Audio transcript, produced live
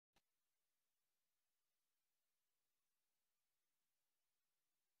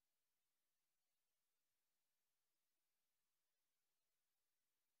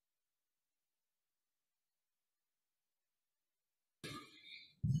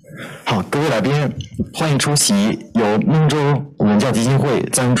好，各位来宾，欢迎出席由孟州文教基金会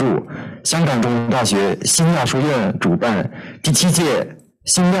赞助、香港中文大学新亚书院主办第7届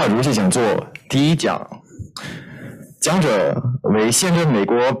新亚儒学讲座第1讲。讲者为现任美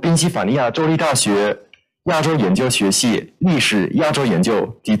国宾夕法尼亚州立大学亚洲研究学系历史亚洲研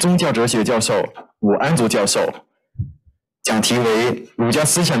究及宗教哲学教授伍安祖教授，讲题为儒家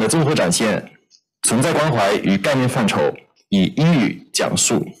思想的综合展现，存在关怀与概念范畴，以英语讲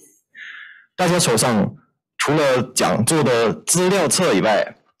述。大家手上除了讲座的资料册以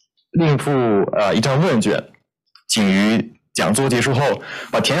外，另附一张问卷，请于讲座结束后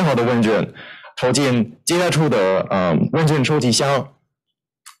把填好的问卷投进接待处的问卷收集箱。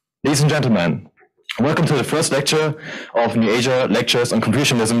Ladies and gentlemen, welcome to the first lecture of New Asia Lectures on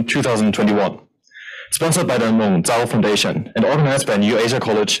Confucianism 2021, sponsored by the Zhao Foundation and organized by New Asia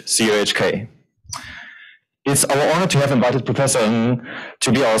College, COHK. It's our honor to have invited Professor Ng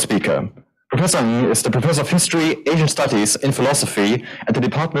to be our speaker. Professor Ng is the Professor of History, Asian Studies, and Philosophy at the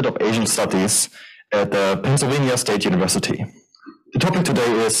Department of Asian Studies at the Pennsylvania State University. The topic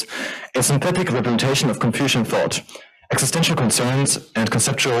today is a synthetic representation of Confucian thought, existential concerns, and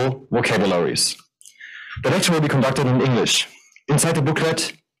conceptual vocabularies. The lecture will be conducted in English. Inside the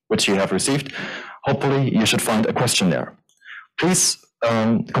booklet, which you have received, hopefully you should find a questionnaire. Please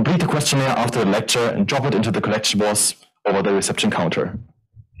complete the questionnaire after the lecture and drop it into the collection box over the reception counter.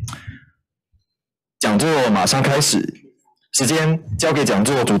 讲座马上开始，时间交给讲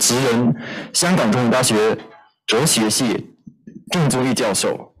座主持人，香港中文大学哲学系郑宗义教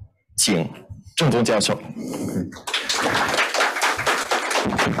授，请郑宗教授。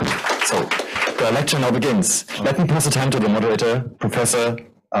So, the lecture now begins. Let me pass the time to the moderator, Professor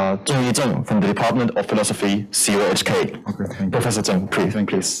Zhong Yizheng from the Department of Philosophy, COHK. Okay, Professor Zheng,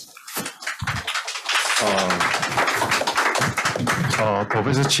 please.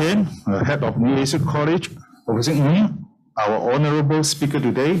 Professor Chen, head of New Asia College, Professor Ng, our honorable speaker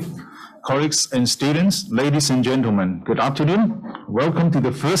today, colleagues and students, ladies and gentlemen, good afternoon. Welcome to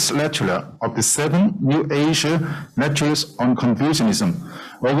the first lecture of the 7th New Asia Lectures on Confucianism,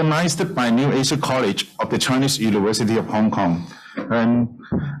 organized by New Asia College of the Chinese University of Hong Kong. And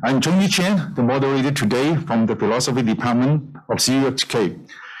I'm Zhong Chen, the moderator today from the Philosophy Department of CUHK.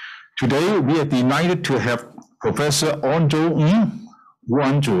 Today, we are delighted to have Professor On-cho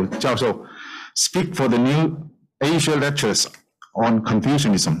Ubuntu教授 speak for the New Asia Lectures on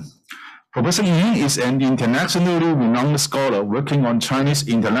Confucianism. Professor Yi is an internationally renowned scholar working on Chinese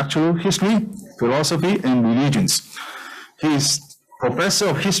intellectual history, philosophy, and religions. He is Professor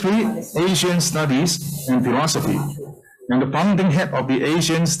of History, Asian Studies, and Philosophy, and the founding head of the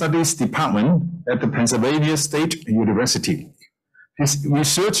Asian Studies Department at the Pennsylvania State University. His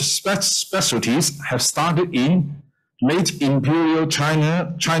research specialties have started in late imperial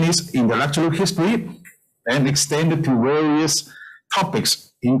Chinese intellectual history and extended to various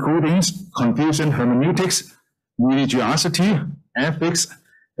topics, including Confucian hermeneutics, religiosity, ethics,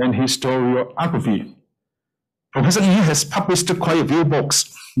 and historiography. Professor Yi has published quite a few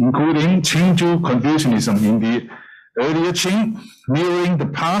books, including Qingzhou Confucianism in the earlier Qing, Mirroring the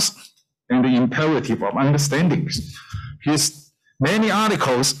Past, and the Imperative of Understanding. His many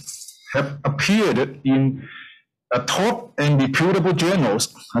articles have appeared in top and reputable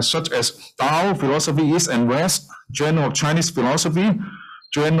journals such as Tao, Philosophy East and West, Journal of Chinese Philosophy,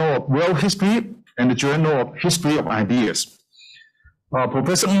 Journal of World History, and the Journal of History of Ideas.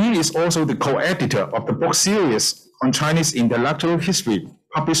 Professor Yi is also the co-editor of the book series on Chinese intellectual history,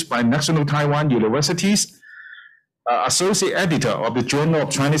 published by National Taiwan Universities, associate editor of the Journal of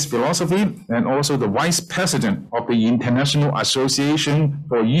Chinese Philosophy, and also the vice president of the International Association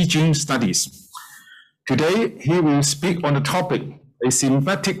for Yijing Studies. Today, he will speak on the topic, a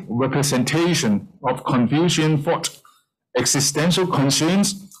synthetic representation of Confucian thought, existential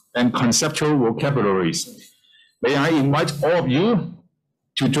concerns, and conceptual vocabularies. May I invite all of you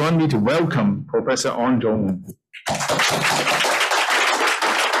to join me to welcome Professor On-cho.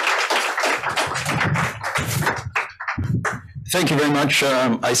 Thank you very much.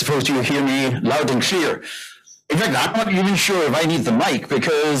 I suppose you hear me loud and clear. In fact, I'm not even sure if I need the mic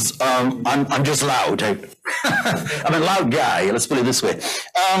because I'm just loud. I'm a loud guy, let's put it this way.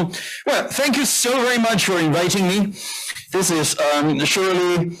 Well, thank you so very much for inviting me. This is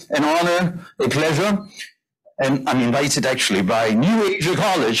surely an honor, a pleasure. And I'm invited actually by New Asia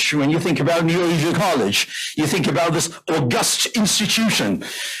College. When you think about New Asia College, you think about this august institution.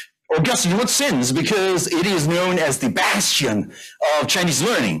 August in what sense? Because it is known as the bastion of Chinese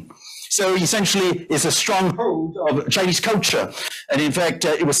learning. So essentially, it's a stronghold of Chinese culture. And in fact,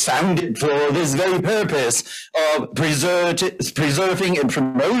 it was founded for this very purpose of preserving and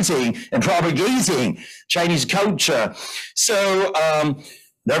promoting and propagating Chinese culture. So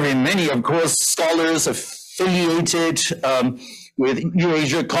there are many, of course, scholars affiliated with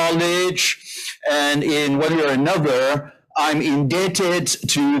Eurasia College, and in one way or another, I'm indebted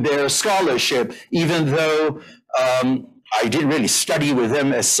to their scholarship, even though I didn't really study with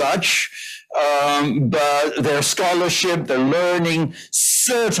them as such, but their scholarship, their learning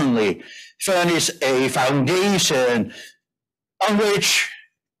certainly furnished a foundation on which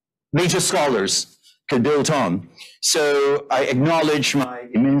major scholars could build on. So I acknowledge my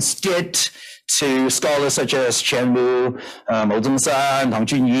immense debt to scholars such as Qian Wu, Mo Zhongsan, Tang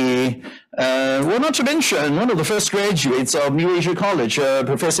Junyi, well, not to mention one of the first graduates of New Asia College,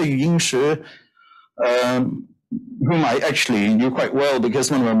 Professor Yu Yingshi, whom I actually knew quite well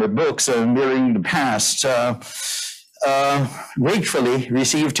because one of my books, Mirroring the Past, gratefully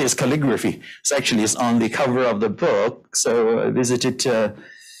received his calligraphy. It's on the cover of the book, so I visited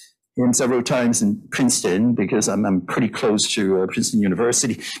him several times in Princeton because I'm pretty close to Princeton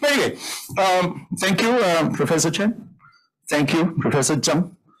University. But anyway, thank you, Professor Chen. Thank you, Professor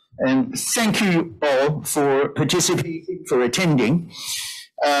Zhang. And thank you all for participating, for attending.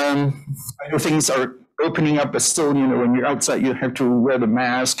 I know things are opening up, but still, when you're outside, you have to wear the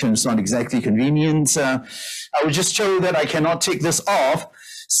mask, and it's not exactly convenient. I was just told that I cannot take this off,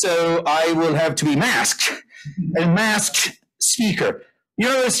 so I will have to be masked, a masked speaker. You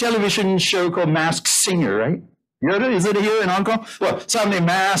know this television show called Masked Singer, right? You know it? Is it here in Hong Kong? Well, so I'm a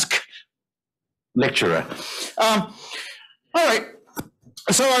masked lecturer. All right.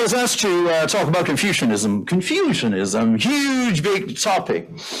 So I was asked to talk about Confucianism. Confucianism, huge, big topic.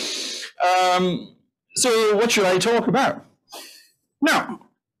 So what should I talk about? Now,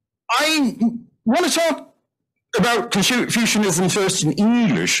 I want to talk about Confucianism first in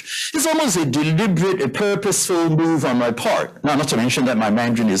English. It's almost a deliberate, a purposeful move on my part. Now, not to mention that my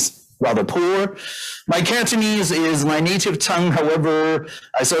Mandarin is rather poor. My Cantonese is my native tongue. However,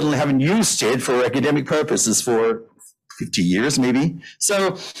 I certainly haven't used it for academic purposes for 50 years, maybe.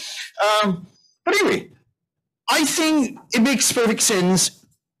 So, but anyway, I think it makes perfect sense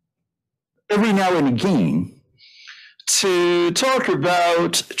every now and again to talk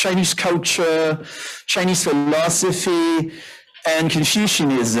about Chinese culture, Chinese philosophy, and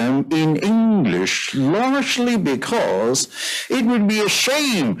Confucianism in English, largely because it would be a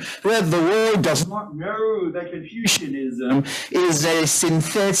shame that the world does not know that Confucianism is a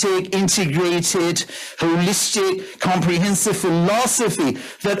synthetic, integrated, holistic, comprehensive philosophy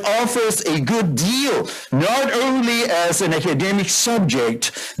that offers a good deal, not only as an academic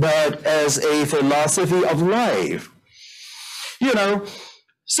subject, but as a philosophy of life.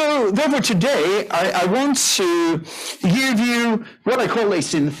 So therefore today, I want to give you what I call a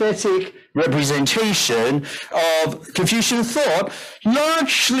synthetic representation of Confucian thought.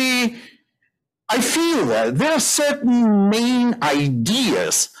 Largely, I feel that there are certain main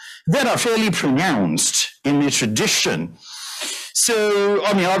ideas that are fairly pronounced in the tradition. So,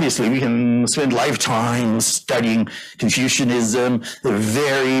 obviously, we can spend lifetimes studying Confucianism. There are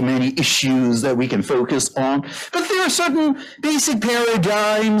very many issues that we can focus on. But there are certain basic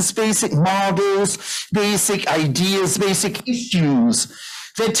paradigms, basic models, basic ideas, basic issues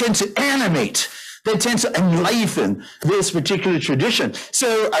that tend to animate, that tend to enliven this particular tradition.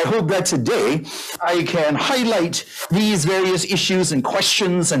 So I hope that today I can highlight these various issues and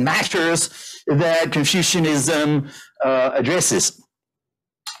questions and matters that Confucianism addresses.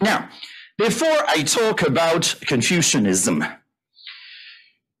 Now, before I talk about Confucianism,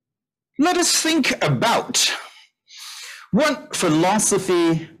 let us think about what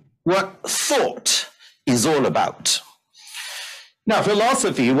philosophy, what thought is all about. Now,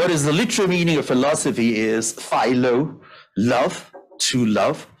 philosophy, what is the literal meaning of philosophy is philo, love, to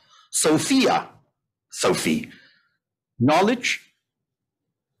love, sophia, Sophie, knowledge,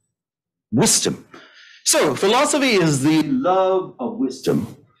 wisdom. So philosophy is the love of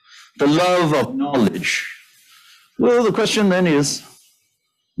wisdom, the love of knowledge. Well, the question then is,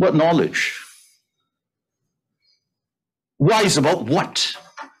 what knowledge? Wise about what?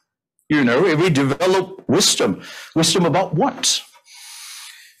 If we develop wisdom, wisdom about what?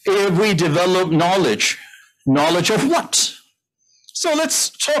 If we develop knowledge, knowledge of what? So let's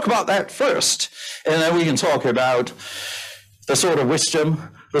talk about that first, and then we can talk about the sort of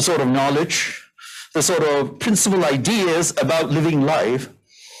wisdom, the sort of knowledge, the sort of principal ideas about living life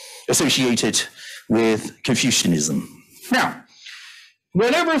associated with Confucianism. Now,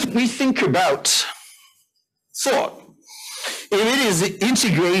 whenever we think about thought, if it is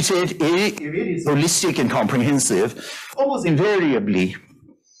integrated, if it is holistic and comprehensive, almost invariably,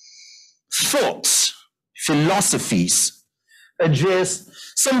 thoughts, philosophies address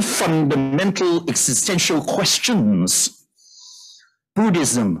some fundamental existential questions.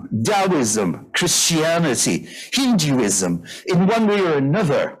 Buddhism, Taoism, Christianity, Hinduism, in one way or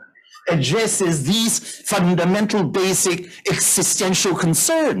another, addresses these fundamental basic existential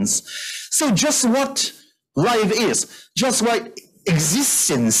concerns. So just what life is, just what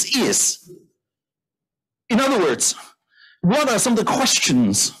existence is. In other words, what are some of the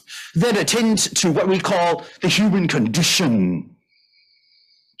questions that attend to what we call the human condition?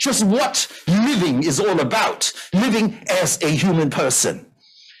 Just what living is all about, living as a human person.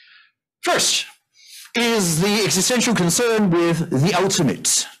 First is the existential concern with the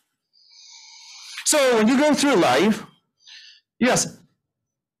ultimate. So when you go through life, yes,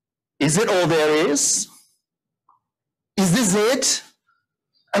 is it all there is? Is this it?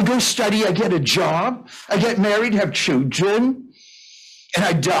 I go study, I get a job, I get married, have children, and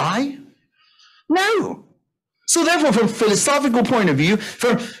I die? No. So therefore, from a philosophical point of view,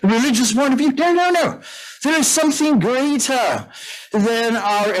 from a religious point of view, no. There is something greater than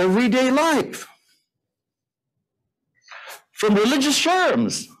our everyday life. From religious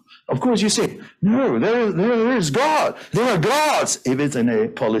terms, of course, you say, no, there is God. There are gods, if it's in a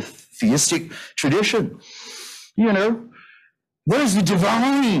polytheistic tradition. You know, there is the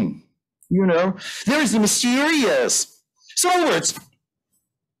divine. You know, there is the mysterious. So in other words,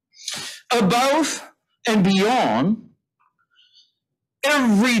 above and beyond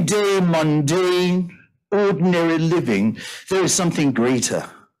everyday, mundane, ordinary living, there is something greater.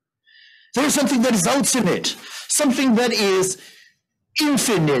 There is something that is ultimate, something that is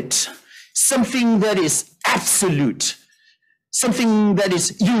infinite, something that is absolute, something that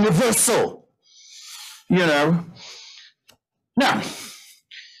is universal, you know. Now,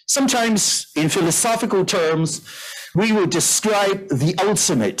 sometimes in philosophical terms, we will describe the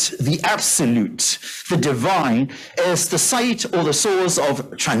ultimate, the absolute, the divine as the site or the source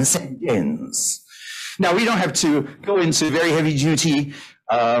of transcendence. Now, we don't have to go into very heavy-duty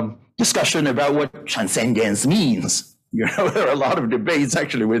discussion about what transcendence means. You know, there are a lot of debates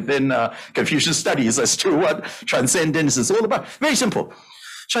actually within Confucian studies as to what transcendence is all about. Very simple.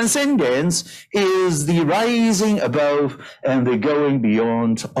 Transcendence is the rising above and the going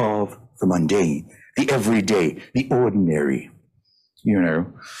beyond of the mundane, the everyday, the ordinary, you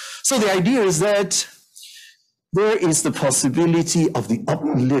know. So the idea is that there is the possibility of the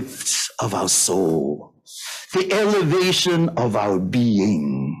uplift of our soul, the elevation of our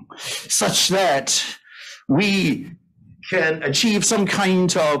being, such that we can achieve some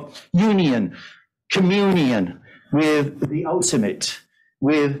kind of union, communion with the ultimate,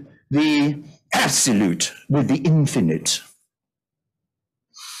 with the absolute, with the infinite.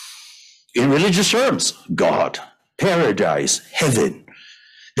 In religious terms, God, paradise, heaven,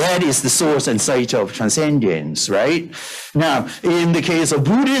 that is the source and site of transcendence, right? Now, in the case of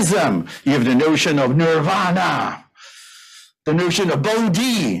Buddhism, you have the notion of nirvana, the notion of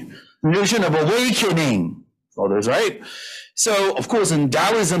bodhi, the notion of awakening, all those, right? So, of course, in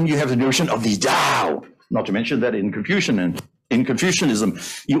Taoism, you have the notion of the Tao, not to mention that in Confucianism,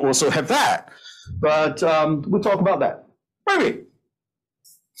 you also have that. But we'll talk about that. Okay.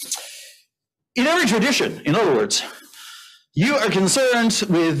 In every tradition, in other words, you are concerned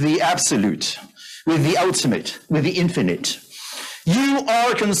with the absolute, with the ultimate, with the infinite. You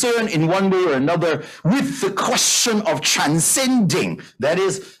are concerned in one way or another with the question of transcending, that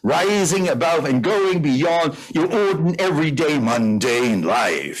is, rising above and going beyond your ordinary, everyday, mundane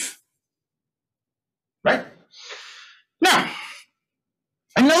life. Right? Now,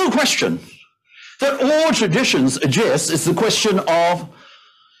 another question that all traditions address is the question of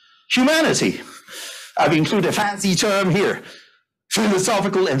humanity. I've included a fancy term here,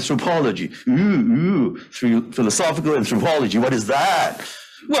 philosophical anthropology. Philosophical anthropology, what is that?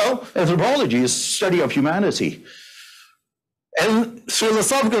 Well, anthropology is study of humanity. And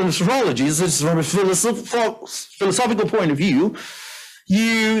philosophical anthropology is from a philosophical point of view,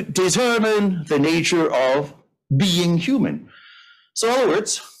 you determine the nature of being human. So in other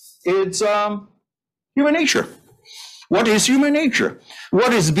words, it's human nature. What is human nature?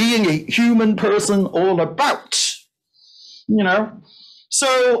 What is being a human person all about? You know?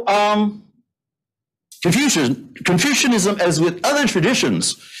 So Confucianism, as with other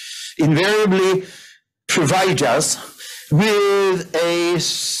traditions, invariably provide us with a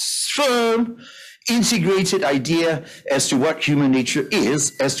firm, integrated idea as to what human nature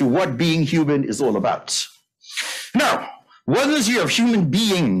is, as to what being human is all about. Now, once you have human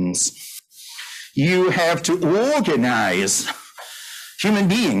beings, you have to organize human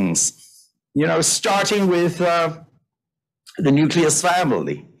beings, starting with the nucleus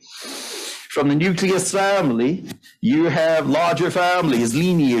family. From the nucleus family, you have larger families,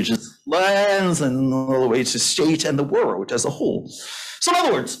 lineages, lands, and all the way to state and the world as a whole. So in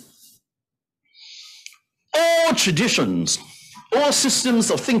other words, all traditions, all systems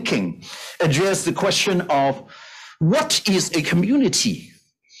of thinking address the question of what is a community?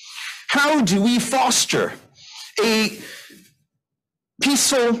 How do we foster a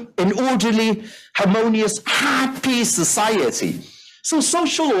peaceful and orderly, harmonious, happy society? So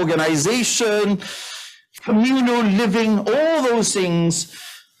social organization, communal living, all those things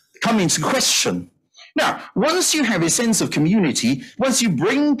come into question. Now, once you have a sense of community, once you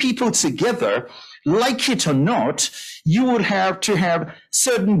bring people together, like it or not, you would have to have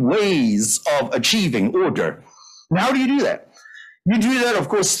certain ways of achieving order. Now, how do you do that? You do that, of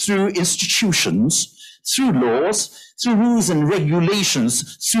course, through institutions, through laws, through rules and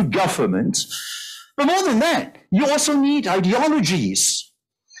regulations, through government. But more than that, you also need ideologies.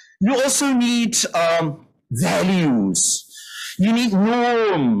 You also need values. You need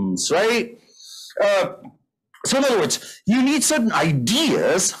norms, right? So in other words, you need certain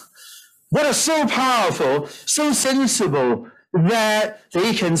ideas that are so powerful, so sensible, that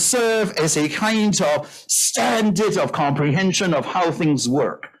they can serve as a kind of standard of comprehension of how things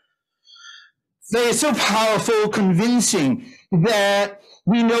work. They're so powerful, convincing, that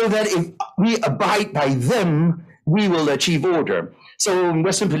we know that if we abide by them, we will achieve order. So in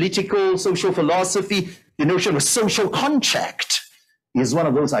Western political, social philosophy, the notion of social contract is one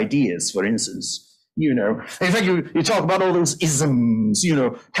of those ideas, for instance. In fact, you talk about all those isms,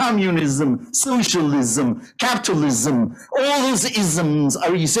 communism, socialism, capitalism, all those isms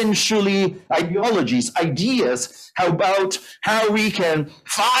are essentially ideologies, ideas about how we can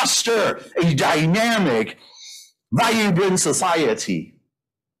foster a dynamic, vibrant society.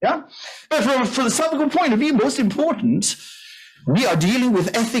 Yeah? But from a philosophical point of view, most important, we are dealing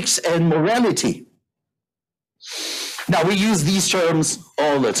with ethics and morality. Now, we use these terms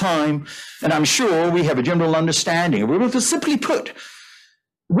all the time, and I'm sure we have a general understanding. But to simply put,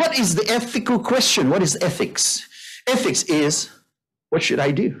 what is the ethical question? What is ethics? Ethics is, what should I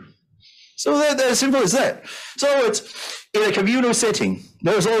do? So that's as simple as that. So it's in a communal setting,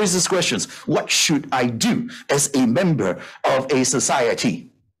 there's always this question, what should I do as a member of a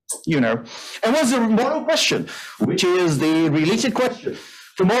society? And what's the moral question, which is the related question?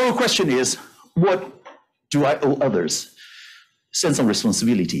 The moral question is, what do I owe others? Sense of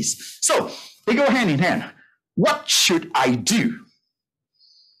responsibilities. So they go hand in hand. What should I do?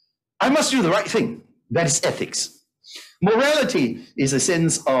 I must do the right thing. That is ethics. Morality is a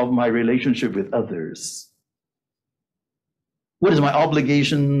sense of my relationship with others. What is my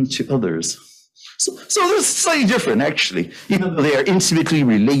obligation to others? So this is slightly different, actually, even though they are intimately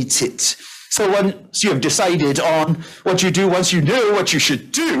related. So once you have decided on what you do, once you know what you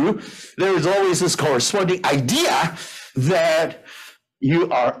should do, there is always this corresponding idea that you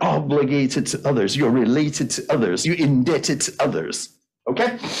are obligated to others, you're related to others, you're indebted to others,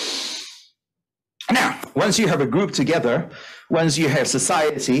 okay? Now, once you have a group together, once you have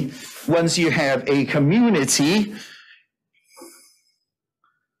society, once you have a community,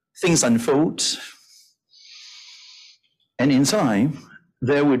 things unfold. And in time,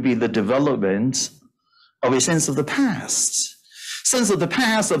 there would be the development of a sense of the past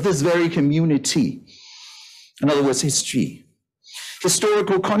of this very community. In other words, history.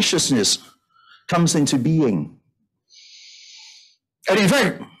 Historical consciousness comes into being. And in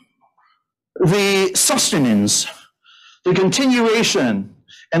fact, the sustenance, the continuation,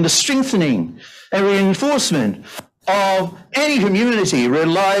 and the strengthening and reinforcement of any community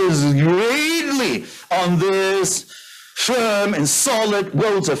relies greatly on this firm and solid,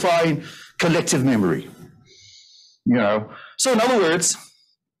 well-defined collective memory. So in other words,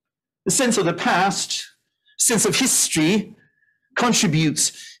 the sense of the past, sense of history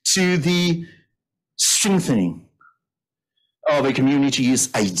contributes to the strengthening of a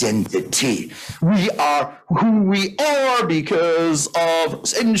community's identity. We are who we are because of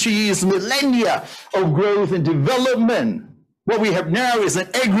centuries, millennia of growth and development. What we have now is an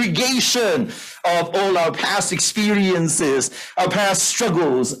aggregation of all our past experiences, our past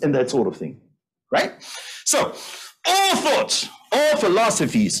struggles, and that sort of thing, right? So all thoughts, all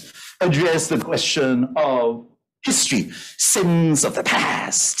philosophies address the question of history, sins of the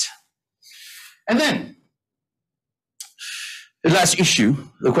past. And then the last issue,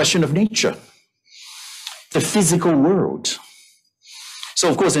 the question of nature, the physical world. So,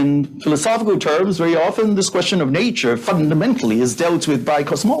 of course, in philosophical terms, very often this question of nature fundamentally is dealt with by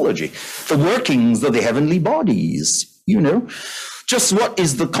cosmology, the workings of the heavenly bodies, just what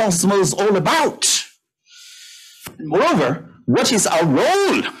is the cosmos all about? Moreover, what is our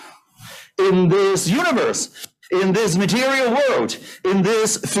role in this universe, in this material world, in this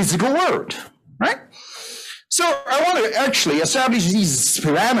physical world, right? So I want to actually establish these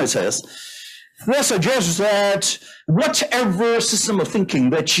parameters that suggest that whatever system of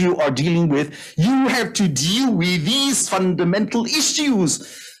thinking that you are dealing with, you have to deal with these fundamental issues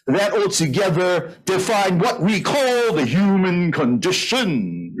that altogether define what we call the human condition,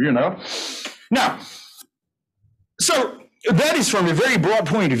 you know. Now, so that is from a very broad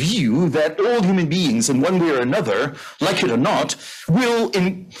point of view that all human beings in one way or another, like it or not, will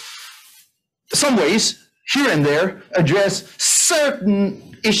in some ways, here and there, address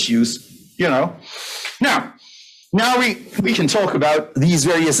certain issues, you know. Now we can talk about these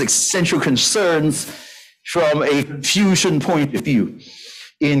various existential concerns from a Confucian point of view,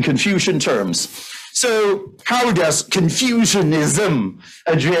 in Confucian terms. So how does Confucianism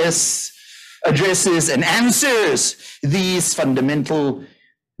addresses and answers these fundamental,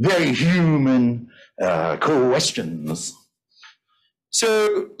 very human questions?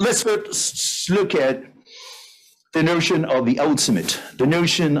 So let's first look at the notion of the ultimate, the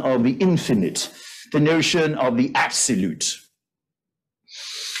notion of the infinite, the notion of the absolute.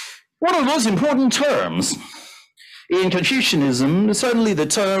 One of the most important terms in Confucianism is certainly the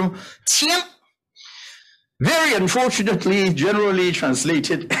term "tian," very unfortunately generally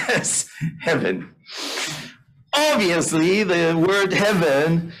translated as heaven. Obviously, the word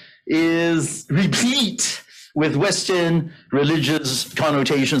heaven is replete with Western religious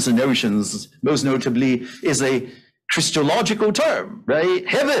connotations and notions. Most notably is a Christological term, right?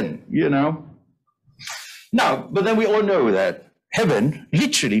 Heaven, you know. Now, but then we all know that heaven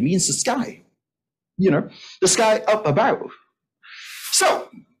literally means the sky, you know, the sky up above. So,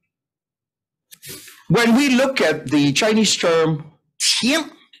 when we look at the Chinese term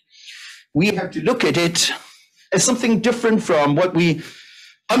 "tian," we have to look at it as something different from what we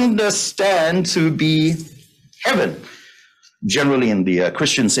understand to be heaven, generally in the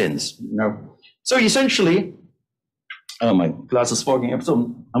Christian sense. You know? So essentially, oh, my glass is fogging up, so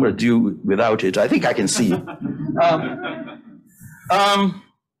I'm going to do without it. I think I can see.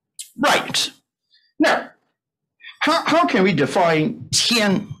 Right. Now, how can we define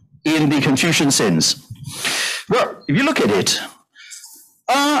 "tian" in the Confucian sense? Well, if you look at it,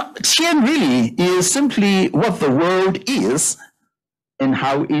 "tian" really is simply what the world is and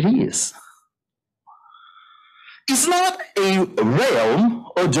how it is. It's not a realm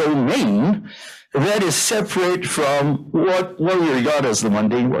or domain that is separate from what we regard as the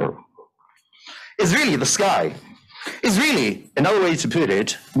mundane world. It's really the sky. It's really, another way to put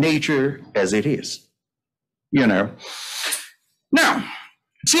it, nature as it is, you know. Now,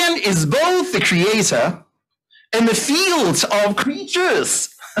 "tian" is both the creator and the field of creatures.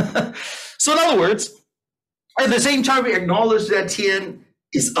 So in other words, at the same time, we acknowledge that "tian"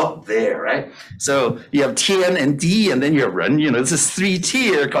 is up there, right? So you have "tian" and "di," and then you have "ren." You know, this is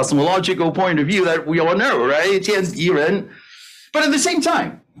three-tier cosmological point of view that we all know, right? "Tian," "di," "ren." But at the same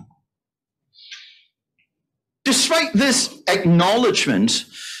time, despite this acknowledgement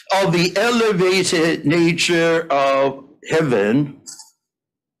of the elevated nature of heaven,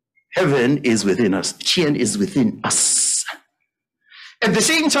 heaven is within us. "Tian" is within us. At the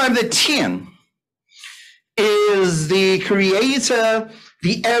same time that "tian" is the creator,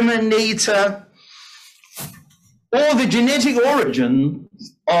 the emanator, or the genetic origin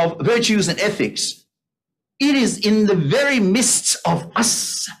of virtues and ethics, it is in the very midst of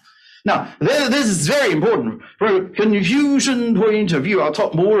us. Now, this is very important. From a Confucian point of view, I'll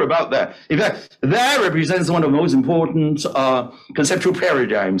talk more about that. In fact, that represents one of the most important conceptual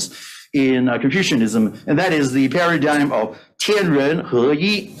paradigms in Confucianism, and that is the paradigm of 天人合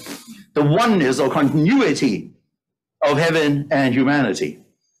一, the oneness or continuity of heaven and humanity.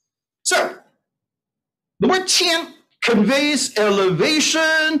 So, the word 天 conveys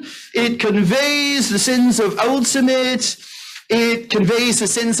elevation, it conveys the sense of ultimate, it conveys a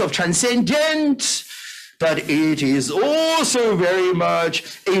sense of transcendent, but it is also very much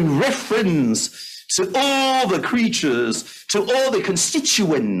a reference to all the creatures, to all the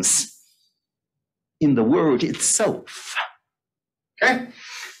constituents in the world itself. Okay?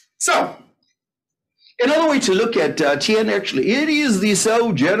 So, another way to look at Tian, actually, it is the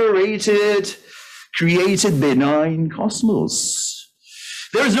self-generated, created benign cosmos.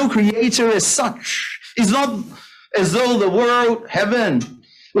 There is no creator as such. It's not as though the world, heaven,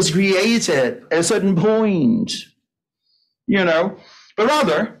 was created at a certain point, you know, but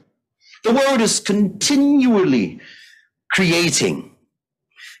rather, the world is continually creating.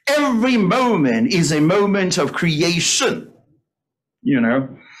 Every moment is a moment of creation.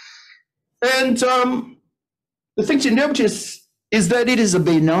 And the thing to notice is that it is a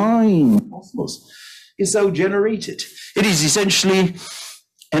benign cosmos. It's self-generated. It is essentially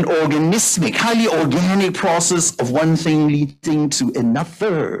an organismic, highly organic process of one thing leading to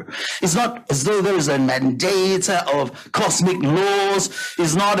another. It's not as though there is a mandate of cosmic laws.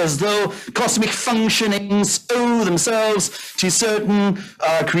 It's not as though cosmic functionings owe themselves to certain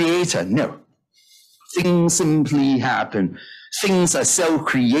creator. No. Things simply happen. Things are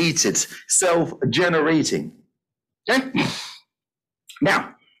self-created, self-generating. Okay?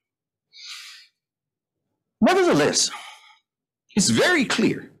 Now, nevertheless, it's very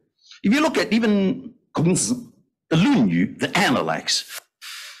clear. If you look at even the Lunyu, the Analects,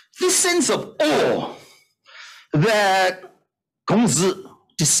 this sense of awe that Gongzi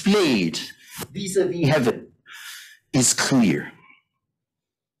displayed vis-a-vis heaven is clear.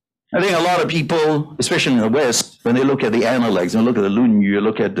 I think a lot of people, especially in the West, when they look at the Analects, and look at the Lunyu,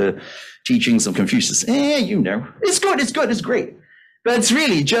 look at the teachings of Confucius, it's good, it's great. But it's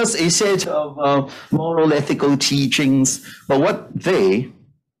really just a set of moral, ethical teachings. But what they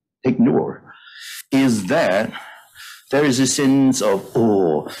ignore is that there is a sense of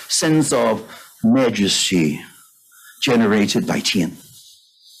awe, sense of majesty generated by Tian.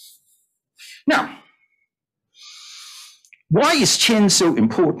 Now, why is Tian so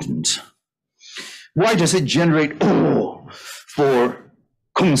important? Why does it generate awe for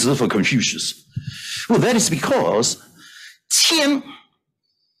Kongzi, for Confucius? Well, that is because Tian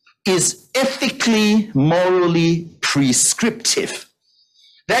is ethically, morally prescriptive.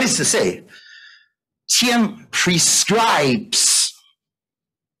 That is to say, Tian prescribes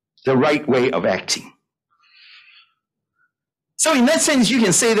the right way of acting. So in that sense, you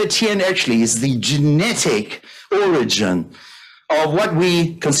can say that Tian actually is the genetic origin of what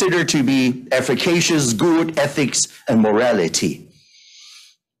we consider to be efficacious good ethics and morality.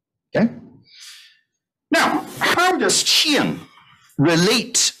 Okay? Now, how does Tian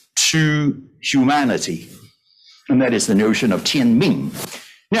relate to humanity? And that is the notion of Tianming.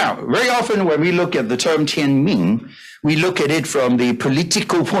 Now, very often when we look at the term Tianming, we look at it from the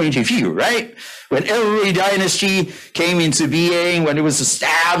political point of view, right? When every dynasty came into being, when it was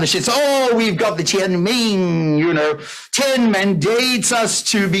established, it's, we've got the Tianming, 10 mandates us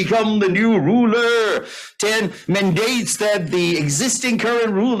to become the new ruler, 10 mandates that the existing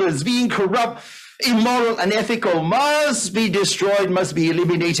current rulers being corrupt, immoral, unethical must be destroyed, must be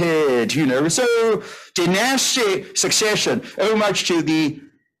eliminated, So dynastic succession, much to the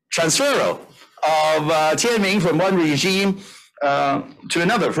transfer of Tianming from one regime to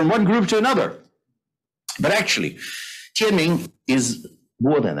another, from one group to another. But actually, Tianming is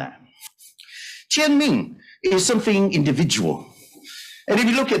more than that. Tianming is something individual. And if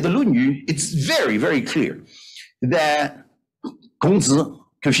you look at the Lunyu, it's very, very clear that Gongzi,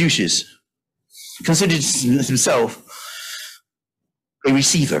 Confucius, considers himself a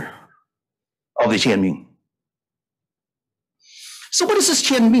receiver of the Tianming. So what does this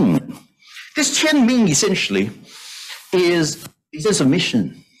Tianming? This Tianming essentially is a sense of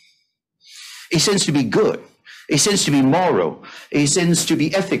mission, a sense to be good, a sense to be moral, a sense to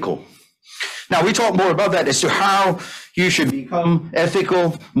be ethical. Now, we talk more about that as to how you should become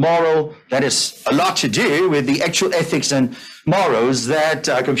ethical, moral. That has a lot to do with the actual ethics and morals that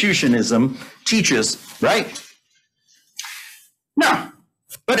Confucianism teaches, right? Now,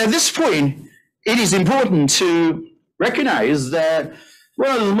 but at this point, it is important to recognize that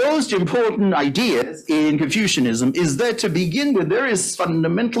one of the most important ideas in Confucianism is that to begin with, there is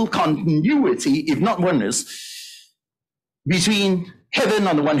fundamental continuity, if not oneness, between heaven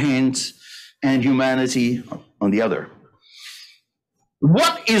on the one hand and humanity on the other.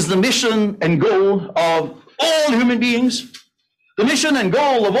 What is the mission and goal of all human beings? The mission and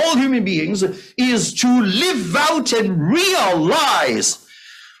goal of all human beings is to live out and realize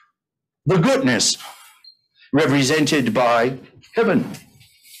the goodness represented by heaven.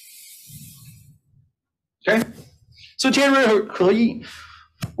 Okay? So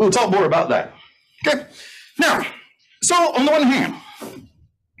we'll talk more about that. Okay? Now, so on the one hand,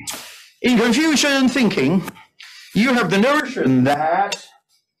 in Confucian thinking, you have the notion that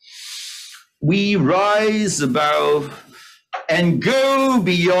we rise above and go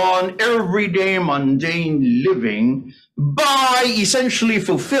beyond everyday mundane living by essentially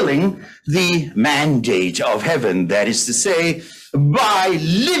fulfilling the mandate of heaven. That is to say, by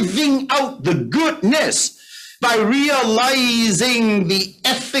living out the goodness, by realizing the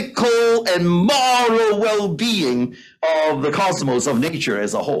ethical and moral well-being of the cosmos, of nature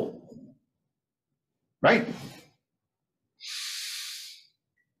as a whole. Right?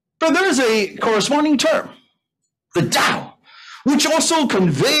 But there is a corresponding term, the Tao, which also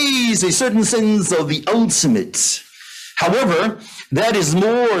conveys a certain sense of the ultimate. However, that is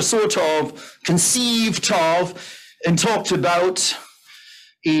more sort of conceived of and talked about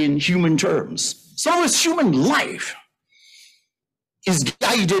in human terms. So as human life is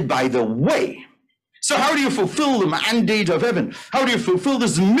guided by the way. So how do you fulfill the mandate of heaven? How do you fulfill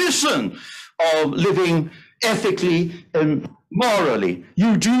this mission of living ethically and morally?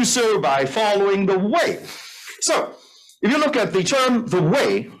 You do so by following the way. So if you look at the term the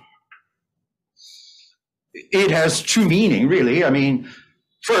way, it has true meaning, really. I mean,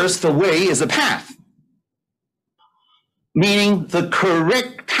 first, the way is a path, meaning the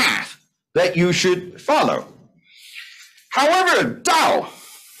correct path that you should follow. However, Tao,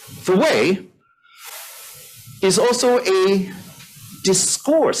 the way, is also a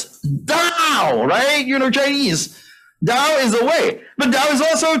discourse. Tao, right? You know, Chinese. Tao is a way, but Tao is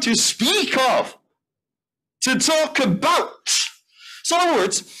also to speak of, to talk about. So in other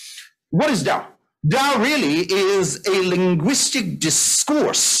words, what is Tao? Tao really is a linguistic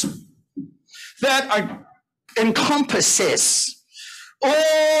discourse that encompasses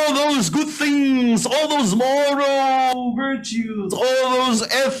all those good things, all those moral virtues, all those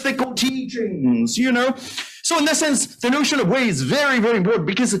ethical teachings, you know. So in that sense, the notion of way is very, very important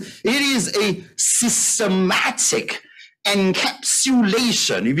because it is a systematic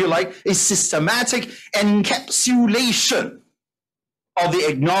encapsulation, if you like, a systematic encapsulation of the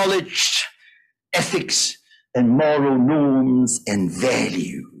acknowledged ethics and moral norms and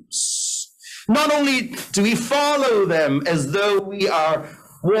values. Not only do we follow them as though we are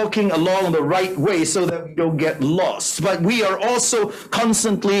walking along the right way so that we don't get lost, but we are also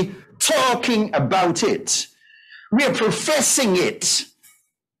constantly talking about it. We are professing it,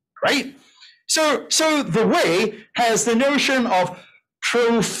 right? So the way has the notion of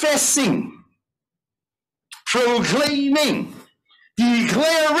professing, proclaiming,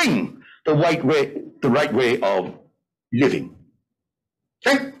 declaring the right way of living.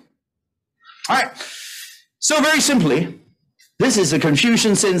 Okay? All right. So very simply, this is a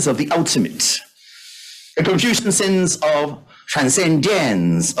Confucian sense of the ultimate, a Confucian sense of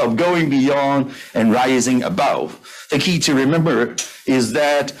transcendence, of going beyond and rising above. The key to remember is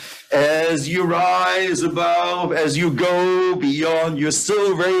that as you rise above, as you go beyond, you're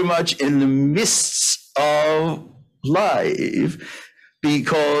still very much in the midst of life,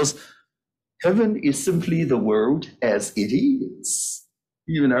 because heaven is simply the world as it is.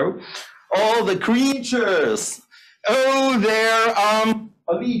 You know, all the creatures owe their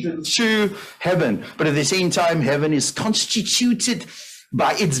allegiance to heaven, but at the same time, heaven is constituted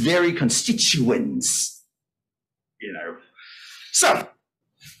by its very constituents. You know, so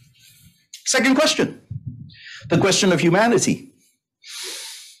second question, the question of humanity,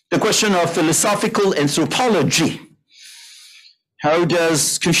 the question of philosophical anthropology. How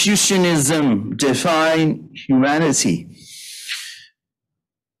does Confucianism define humanity?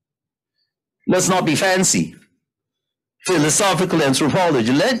 Let's not be fancy. Philosophical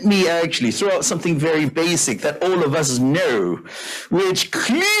anthropology. Let me actually throw out something very basic that all of us know, which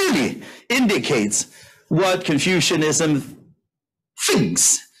clearly indicates what Confucianism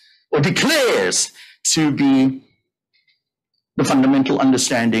thinks or declares to be the fundamental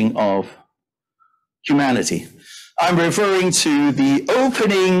understanding of humanity. I'm referring to the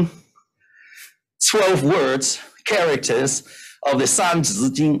opening 12 words, characters of the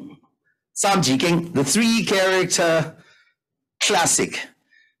Samji King, the three-character classic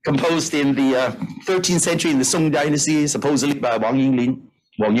composed in the 13th century in the Song Dynasty, supposedly by Wang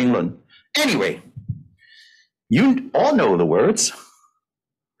Yinglun. Anyway, you all know the words.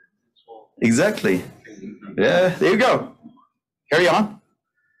 Exactly. Yeah, there you go. Carry on.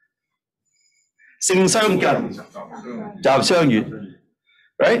 性相近，習相遠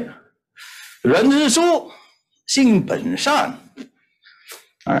right? 人之初，性本善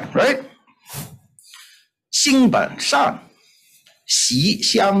right? 性本善，习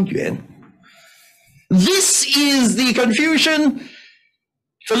相遠 This is the Confucian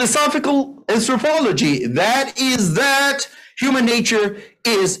philosophical anthropology. That is that human nature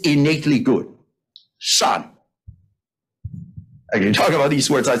is innately good. 善. I can talk about these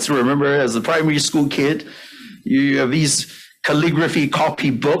words. I still remember as a primary school kid, you have these calligraphy copy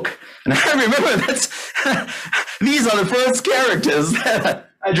book. And I remember these are the first characters that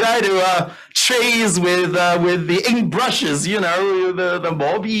I try to trace with the ink brushes, you know, the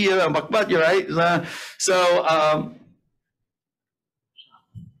mobi, right?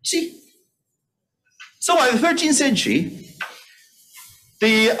 See? So by the 13th century,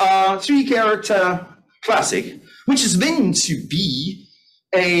 the three-character classic, which is meant to be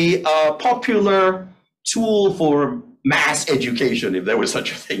a popular tool for mass education, if there was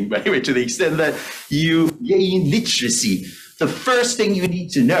such a thing, but anyway, to the extent that you gain literacy, the first thing you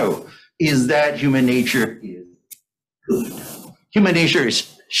need to know is that human nature is good. Human nature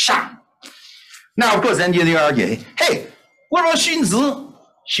is shan. Now, of course, then you argue, hey, what about Xunzi?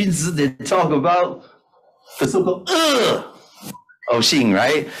 Xunzi, they talk about the so-called of Xing,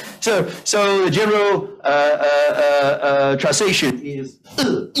 right? So the general translation is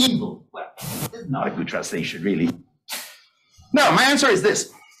evil. Well, it's not a good translation, really. Now, my answer is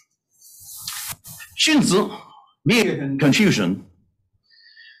this. Xunzi, being Confucian,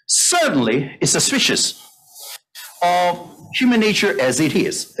 certainly is suspicious of human nature as it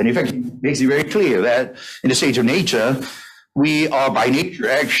is. And in fact, it makes it very clear that in the state of nature, we are by nature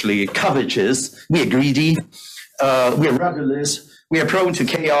actually covetous, we are greedy, we are rudderless, we are prone to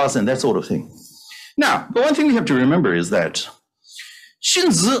chaos and that sort of thing. Now, the one thing we have to remember is that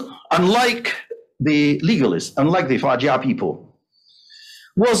Xunzi, unlike the legalists, unlike the Fajia people,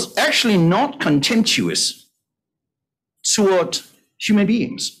 was actually not contemptuous toward human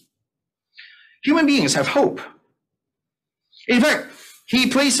beings. Human beings have hope. In fact, he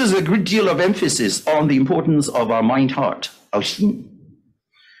places a great deal of emphasis on the importance of our mind-heart, our Xin.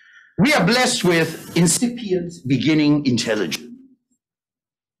 We are blessed with incipient beginning intelligence,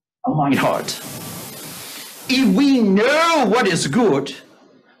 our mind-heart. If we know what is good,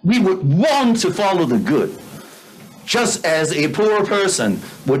 we would want to follow the good, just as a poor person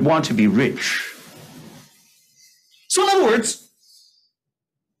would want to be rich. So in other words,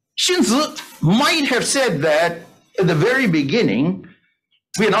 Xunzi might have said that at the very beginning,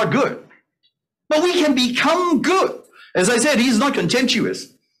 we are not good, but we can become good. As I said, he's not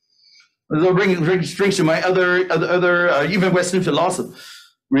contemptuous. That brings to my other even Western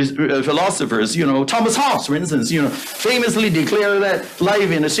philosophers, you know, Thomas Hobbes, for instance, you know, famously declare that life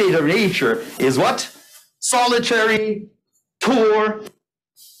in a state of nature is what? Solitary, poor,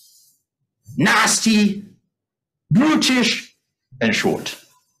 nasty, brutish, and short.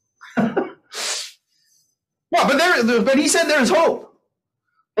 Well, but he said there is hope.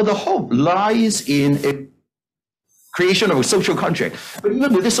 But the hope lies in a creation of a social contract. But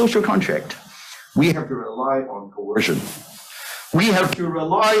even with this social contract, we have to rely on coercion. We have to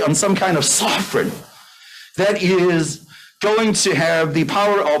rely on some kind of sovereign that is going to have the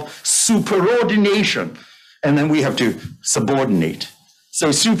power of superordination. And then we have to subordinate. So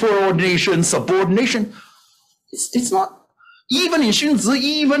superordination, subordination, it's not, even in Xunzi,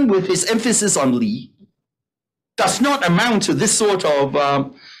 even with his emphasis on Li, does not amount to this sort of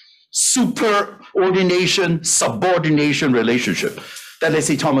superordination, subordination relationship that, let's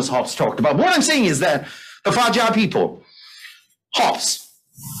say, Thomas Hobbes talked about. What I'm saying is that the Fajia people, Hobbes,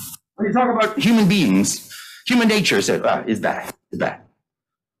 when you talk about human beings, human nature, said, it's bad, it's bad.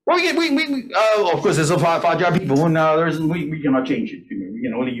 Well, of course, there's a Fajia people, no, we cannot change it. We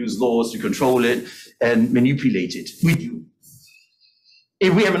can only use laws to control it and manipulate it. We do.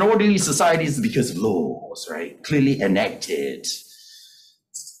 If we have an orderly society, it's because of laws, right? Clearly enacted,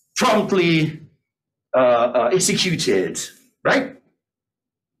 promptly executed, right?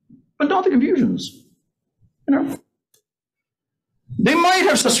 But not the Confucians, you know. They might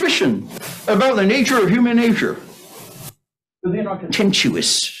have suspicion about the nature of human nature, but they're not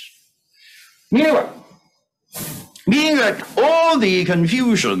contemptuous. Meaning what? Meaning that all the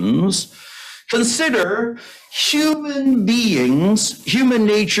Confucians consider human beings, human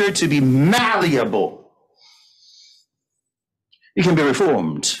nature to be malleable. It can be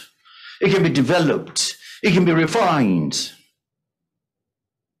reformed. It can be developed. It can be refined.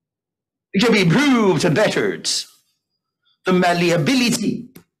 It can be improved and bettered. The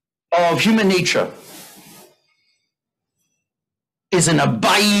malleability of human nature is an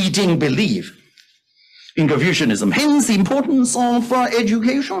abiding belief in Confucianism. Hence the importance of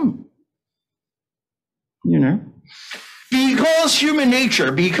education. You know, because human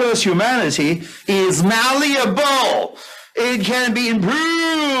nature, because humanity is malleable, it can be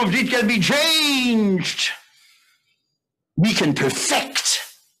improved, it can be changed. We can perfect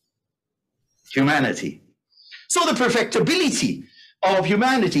humanity. So the perfectibility of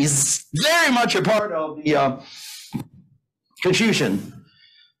humanity is very much a part of the Confucian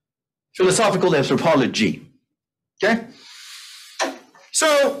philosophical anthropology. Okay?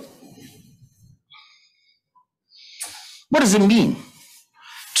 So, what does it mean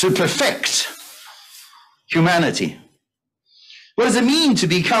to perfect humanity? What does it mean to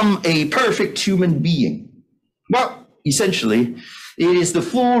become a perfect human being? Well, essentially, it is the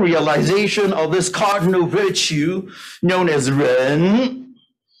full realization of this cardinal virtue known as Ren,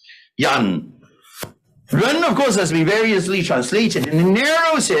 Yan. Ren, of course, has been variously translated. In a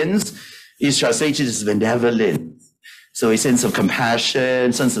narrow sense, is translated as benevolence. So a sense of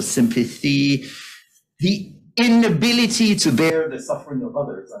compassion, sense of sympathy, the inability to bear the suffering of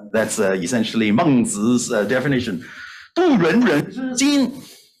others. That's essentially Mengzi's definition. 不人人之心,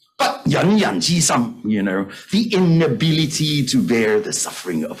 but 人人之心, you know, the inability to bear the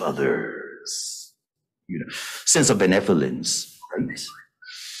suffering of others. You know, sense of benevolence, right?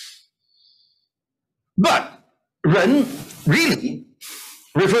 But 人 really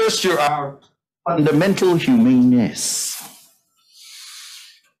refers to our fundamental humaneness.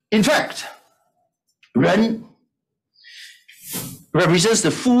 In fact, 人 represents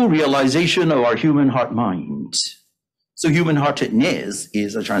the full realization of our human heart mind. So human-heartedness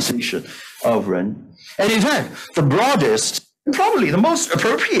is a translation of 人. And in fact, the broadest, and probably the most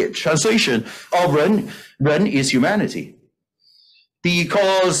appropriate translation of 人 is humanity.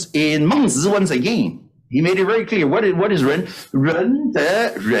 Because in Mengzi, once again, he made it very clear. What is 人? 人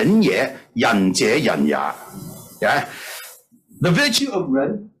的人也, 养节养牙. Yeah? The virtue of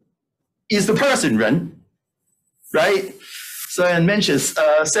人 is the person 人, right? So it mentions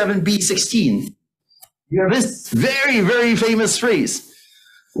 7b16. You have this very, very famous phrase.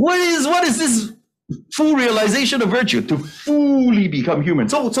 What is this full realization of virtue? To fully become human.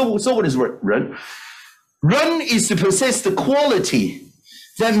 So what is 人? 人 is to possess the quality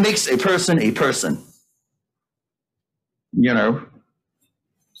that makes a person a person. You know?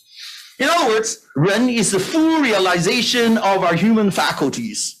 In other words, 人 is the full realization of our human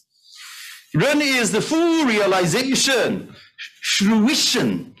faculties. 人 is the full realization,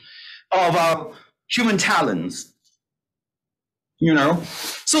 fruition of our human talents, you know.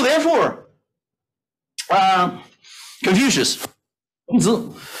 So therefore, Confucius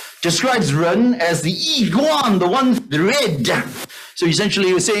describes 人 as the 一贯, the one thread. So essentially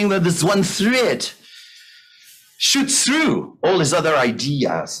he was saying that this one thread shoots through all his other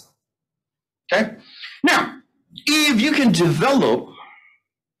ideas. Okay? Now, if you can develop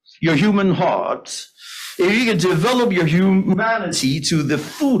your human heart, if you can develop your humanity to the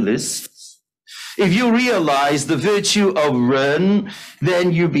fullest, if you realize the virtue of 人,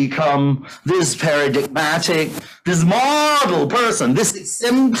 then you become this paradigmatic, this model person, this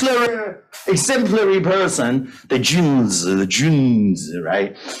exemplary person, the Junzi,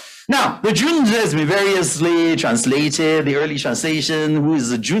 right? Now, the Junzi has been variously translated. The early translation, who is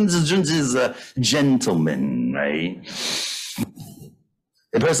the Junzi? Junzi is a gentleman, right?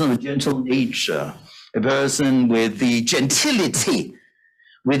 A person with gentle nature, a person with the gentility,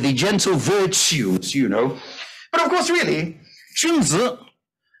 with the gentle virtues, you know. But of course, really, 君子,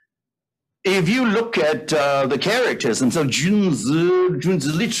 if you look at the characters, and so 君子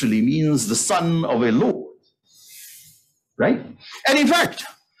literally means the son of a lord, right? And in fact,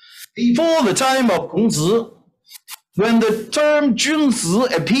 before the time of Kongzi, when the term 君子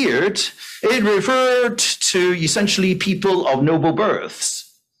appeared, it referred to essentially people of noble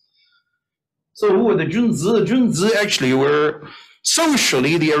births. So who were the 君子? 君子 actually were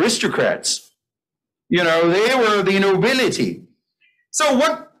socially the aristocrats. You know, they were the nobility. So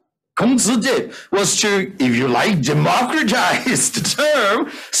what Kongzi did was to, if you like, democratize the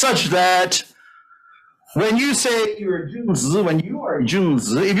term such that when you say you're a Junzi, when you are a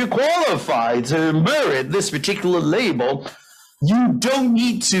Junzi, if you qualify to merit this particular label, you don't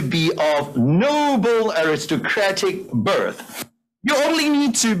need to be of noble aristocratic birth. You only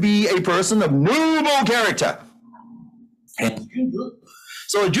need to be a person of noble character. And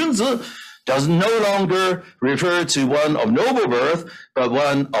so a Junzi does no longer refer to one of noble birth, but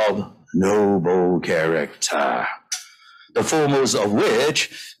one of noble character, the foremost of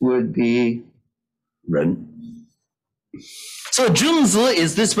which would be 人. So Junzi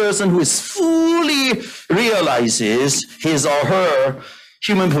is this person who is fully realizes his or her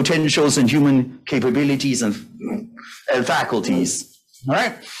human potentials and human capabilities and faculties. All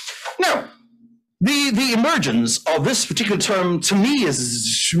right. Now, the emergence of this particular term to me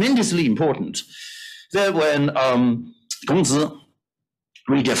is tremendously important. That when Kongzi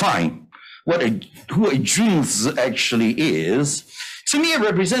redefined who a Junzi actually is, to me it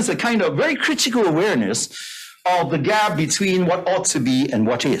represents a kind of very critical awareness of the gap between what ought to be and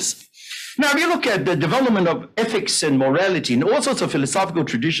what is. Now, if you look at the development of ethics and morality in all sorts of philosophical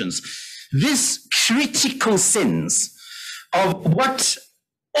traditions, this critical sense of what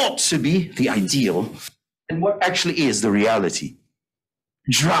ought to be the ideal and what actually is the reality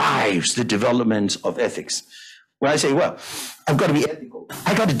drives the development of ethics. When I say, well, I've got to be ethical,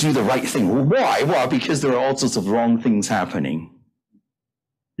 I got to do the right thing. Why? Well, because there are all sorts of wrong things happening.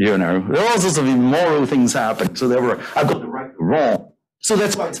 You know, there are all sorts of immoral things happening. So therefore, I've got the right or wrong. So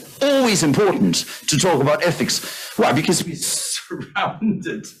that's why it's always important to talk about ethics. Why? Because we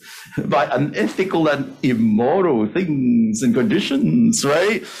surrounded by unethical and immoral things and conditions,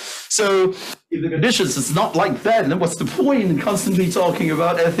 right? So if the conditions is not like that, then what's the point in constantly talking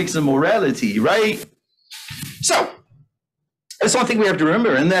about ethics and morality, right? So that's one thing we have to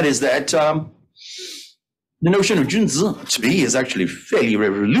remember, and that is that the notion of 君子 to me is actually fairly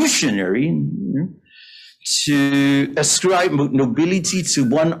revolutionary. To ascribe nobility to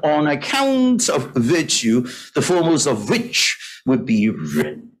one on account of virtue, the foremost of which would be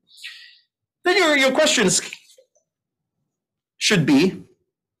ren. Then your questions should be,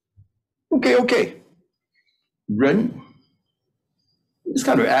 okay, ren is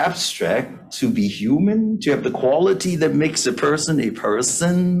kind of abstract. To be human, to have the quality that makes a person.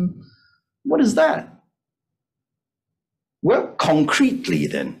 What is that? Well, concretely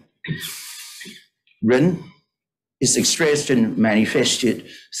then, ren is expressed and manifested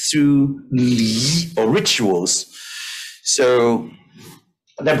through li, or rituals. So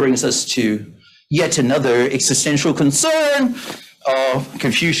that brings us to yet another existential concern of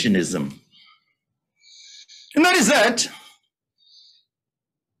Confucianism. And that is that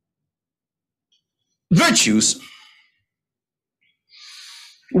virtues,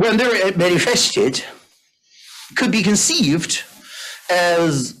 when they're manifested, could be conceived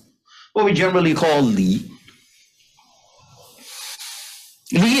as what we generally call li.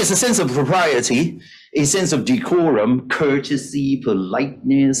 Li is a sense of propriety, a sense of decorum, courtesy,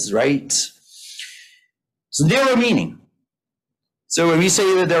 politeness, right? It's narrow meaning. So when we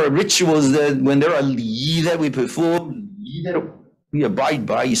say that there are rituals, that when there are li that we perform, li that we abide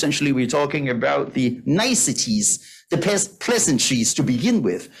by, essentially we're talking about the niceties, the pleasantries to begin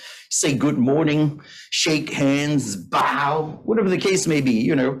with. Say good morning, shake hands, bow, whatever the case may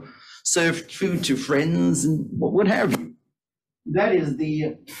be, serve food to friends and what have you. That is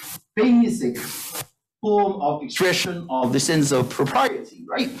the basic form of expression of the sense of propriety,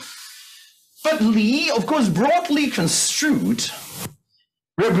 right? But li, of course, broadly construed,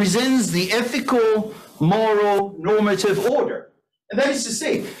 represents the ethical, moral, normative order. And that is to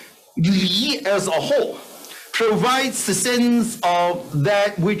say, li as a whole provides the sense of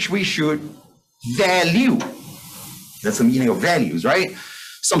that which we should value. That's the meaning of values, right?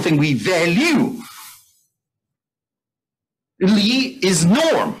 Something we value. Li is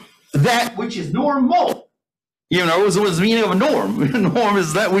norm, that which is normal. So what's the meaning of a norm? Norm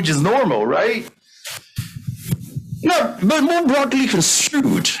is that which is normal, right? No, but more broadly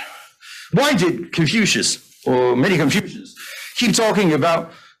construed, why did Confucius, or many Confucians, keep talking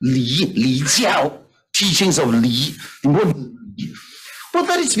about li jiao, teachings of li? Well,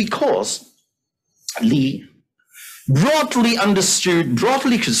 that is because li, broadly understood,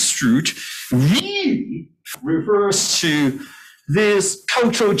 broadly construed, really refers to this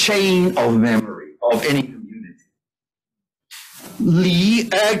cultural chain of memory of any community. Li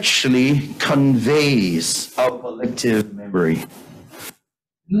actually conveys our collective memory.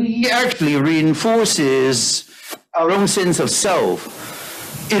 Li actually reinforces our own sense of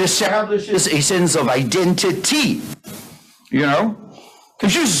self. It establishes a sense of identity.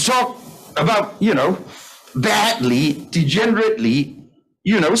 Confucius talk about, badly, degenerately,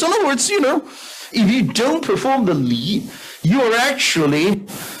 so in other words, if you don't perform the li, you are actually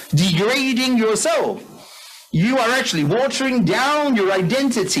degrading yourself. You are actually watering down your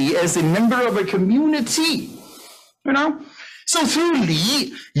identity as a member of a community, So through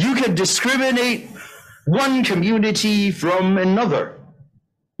li, you can discriminate one community from another.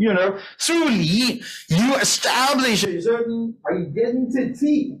 Through li, you establish a certain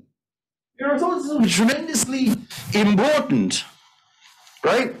identity. So it's tremendously important,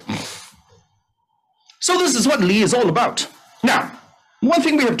 right? So this is what li is all about. Now, one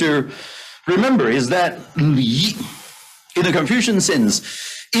thing we have to remember is that li, in the Confucian sense,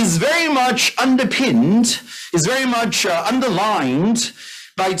 is very much underpinned, is very much underlined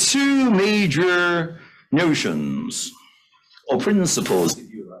by two major notions, or principles, if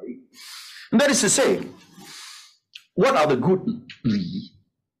you like. And that is to say, what are the good li?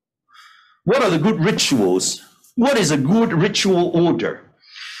 What are the good rituals? What is a good ritual order?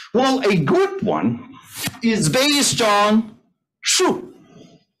 Well, a good one is based on shu.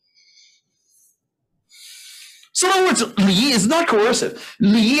 So in other words, li is not coercive.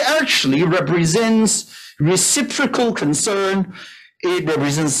 Li actually represents reciprocal concern. It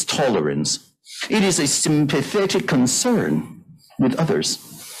represents tolerance. It is a sympathetic concern with others.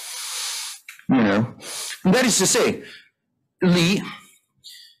 And that is to say, li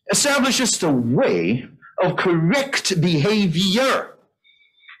establishes the way of correct behavior.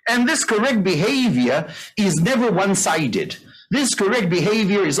 And this correct behavior is never one-sided. This correct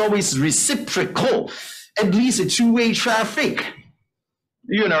behavior is always reciprocal, at least a two-way traffic.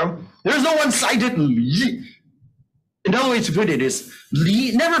 You know, there's no one-sided Li. Another way to put it is,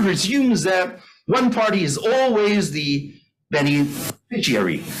 Li never presumes that one party is always the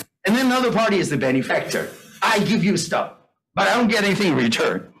beneficiary, and then another party is the benefactor. I give you stuff, but I don't get anything in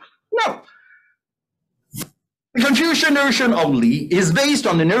return. No. The Confucian notion of Li is based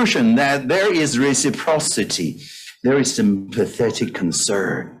on the notion that there is reciprocity, there is sympathetic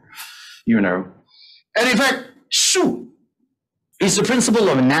concern, you know. And in fact, Shu is the principle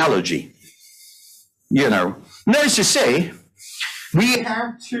of analogy, you know. That is to say, we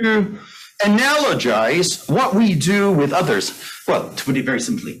have to analogize what we do with others. Well, to put it very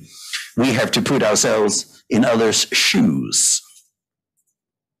simply, we have to put ourselves in others' shoes.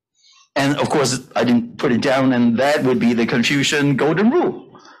 And of course, I didn't put it down, and that would be the Confucian golden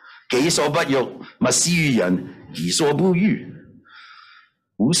rule. 己所不欲，勿施於人，己所不欲，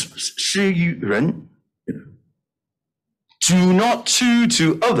勿施於人。Do not do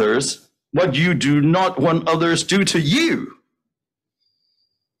to others what you do not want others do to you.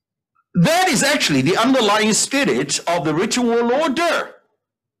 That is actually the underlying spirit of the ritual order.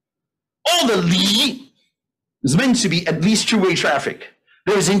 All the Li is meant to be at least two-way traffic.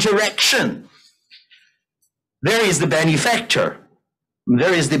 There is interaction. There is the benefactor.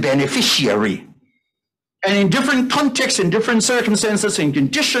 There is the beneficiary. And in different contexts, in different circumstances and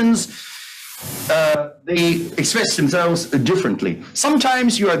conditions, they express themselves differently.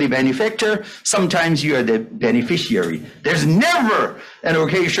 Sometimes you are the benefactor, sometimes you are the beneficiary. There's never an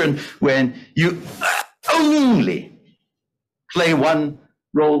occasion when you only play one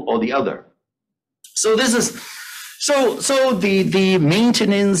role or the other. So this is the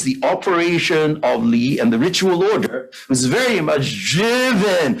maintenance, the operation of Li and the ritual order was very much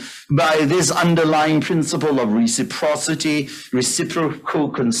driven by this underlying principle of reciprocity, reciprocal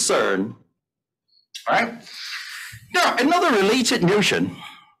concern. All right. Now, another related notion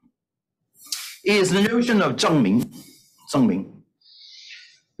is the notion of zhengming,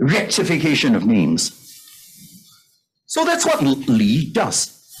 rectification of names. So that's what Li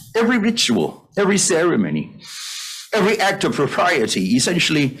does. Every ritual, every ceremony, every act of propriety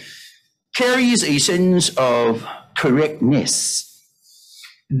essentially carries a sense of correctness,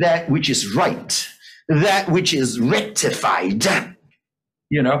 that which is right, that which is rectified.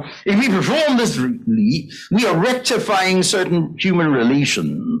 You know, if we perform this Li, we are rectifying certain human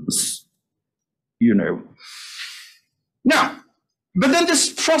relations, you know. Now, but then this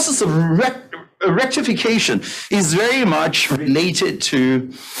process of rectification is very much related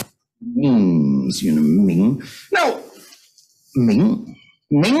to means, you know, Ming. Now,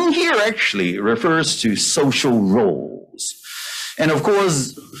 Ming here actually refers to social roles. And of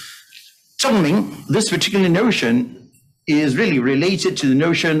course, Zhengming, this particular notion, is really related to the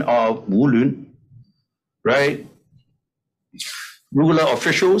notion of Wulun, right? Ruler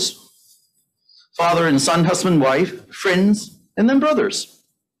officials, father and son, husband, wife, friends, and then brothers.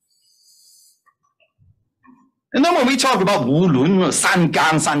 And then when we talk about Wulun,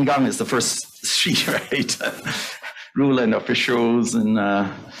 Sangang is the first sheet, right? Ruler and officials, and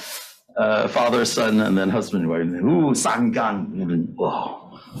father, son, and then husband, wife. Ooh, Sangang, Wulun,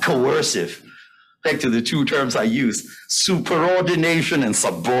 oh, coercive. Back to the two terms I use, superordination and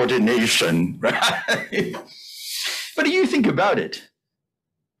subordination, right? But if you think about it,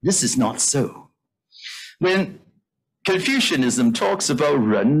 this is not so. When Confucianism talks about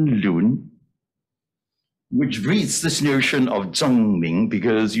Ren Lun, which breeds this notion of zhengming,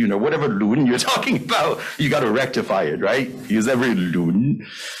 because, you know, whatever Lun you're talking about, you got to rectify it, right? Because every Lun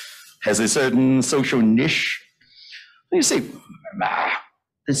has a certain social niche. You say,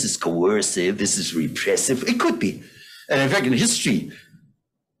 this is coercive, this is repressive. It could be. And in fact, in history,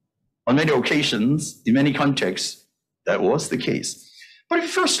 on many occasions, in many contexts, that was the case. But if you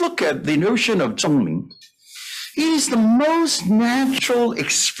first look at the notion of zhengming, it is the most natural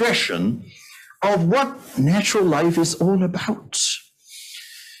expression of what natural life is all about.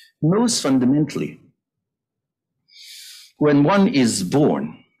 Most fundamentally, when one is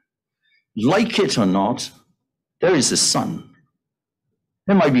born, like it or not, there is a son.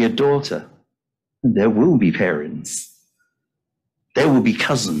 There might be a daughter. There will be parents. There will be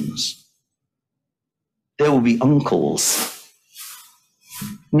cousins. There will be uncles,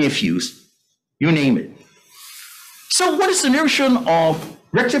 nephews, you name it. So what is the notion of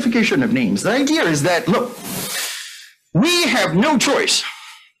rectification of names? The idea is that, look, we have no choice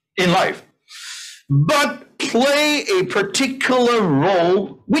in life but play a particular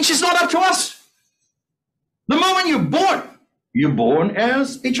role which is not up to us. The moment you're born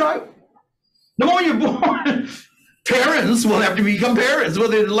as a child. The moment you're born, parents will have to become parents,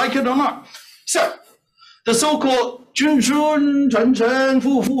 whether they like it or not. So, the so-called 君君臣臣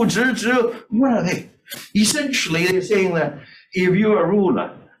父父子子. What are they? Essentially, they're saying that if you're a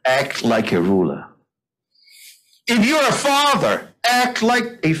ruler, act like a ruler. If you're a father, act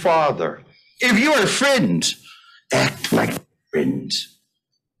like a father. If you're a friend, act like a friend.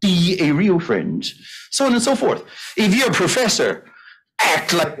 Be a real friend. So on and so forth. If you're a professor,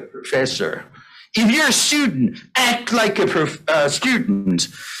 act like a professor. If you're a student, act like a student.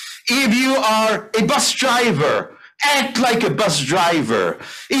 If you are a bus driver, act like a bus driver.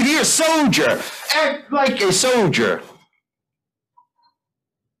 If you're a soldier, act like a soldier.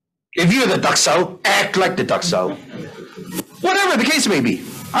 If you're the Daksao, act like the Daksao. Whatever the case may be.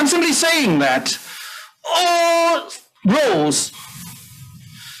 I'm simply saying that all roles,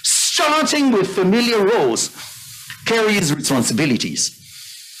 starting with familiar roles, carries responsibilities.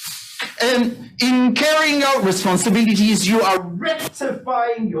 And in carrying out responsibilities, you are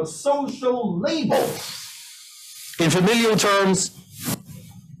rectifying your social label. In familial terms,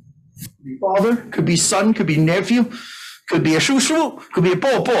 could be father, could be son, could be nephew, could be a shushu, could be a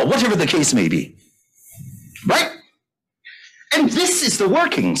po-po, whatever the case may be. Right? And this is the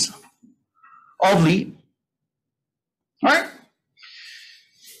workings of Li. Right?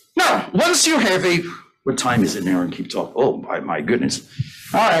 Now, once you have a, what time is it now? And keep talking. Oh, my goodness.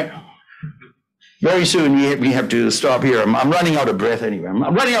 All right. Very soon we have to stop here. I'm running out of breath anyway. I'm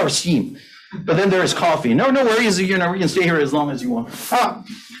running out of steam. But then there is coffee. No worries. You know, we can stay here as long as you want.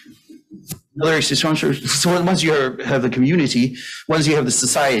 Another existential. So once you have the community, once you have the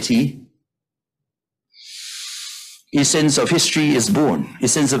society, a sense of history is born. A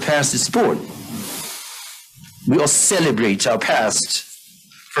sense of past is born. We all celebrate our past.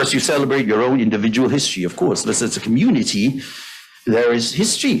 First, you celebrate your own individual history, of course. But as a community, there is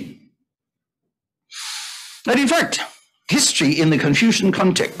history. And in fact, history in the Confucian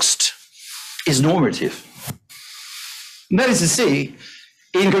context is normative. That is to say,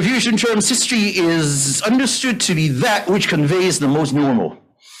 in Confucian terms, history is understood to be that which conveys the most normal.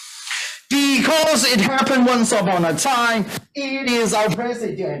 Because it happened once upon a time, it is our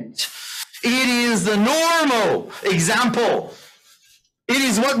precedent. It is the normal example. It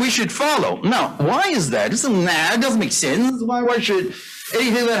is what we should follow. Now, why is that? It doesn't make sense. Why should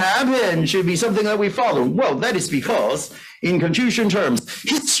anything that happened should be something that we follow? Well, that is because, in Confucian terms,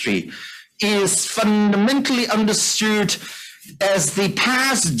 history is fundamentally understood as the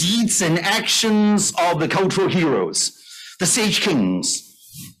past deeds and actions of the cultural heroes, the sage kings,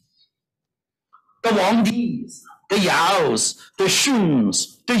 the Wangdis, the Yaos, the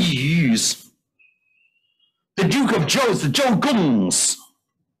Shuns, the Yus, the Duke of Zhous, the Zhougongs,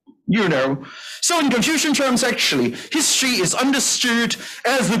 you know. So in Confucian terms, actually, history is understood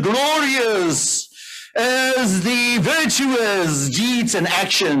as the glorious, as the virtuous deeds and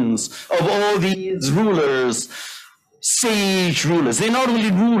actions of all these rulers, sage rulers. They're not only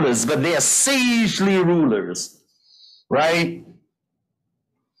rulers, but they are sagely rulers, right?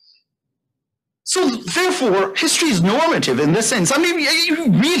 So therefore, history is normative in this sense. I mean,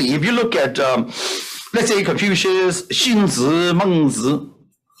 really, if you look at, let's say, Confucius, Xunzi, Mengzi,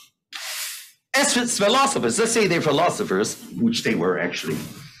 as philosophers, let's say they're philosophers, which they were actually,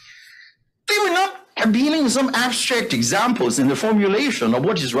 they were not appealing some abstract examples in the formulation of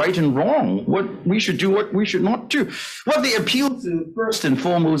what is right and wrong, what we should do, what we should not do. What they appeal to first and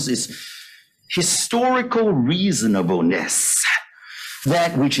foremost is historical reasonableness,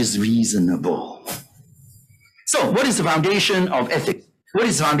 that which is reasonable. So what is the foundation of ethics? What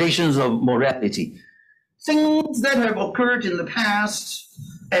is the foundations of morality? Things that have occurred in the past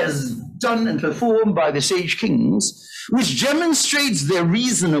as done and performed by the sage kings, which demonstrates their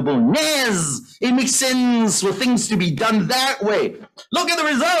reasonableness. It makes sense for things to be done that way. Look at the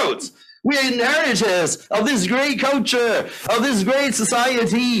results. We are inheritors of this great culture, of this great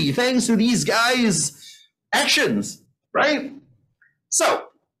society, thanks to these guys' actions, right? So,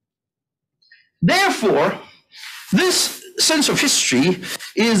 therefore, this sense of history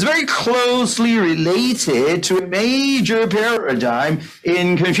is very closely related to a major paradigm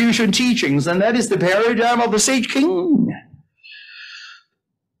in Confucian teachings, and that is the paradigm of the sage king.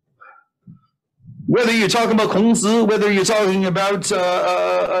 Whether you're talking about Kongzi, whether you're talking about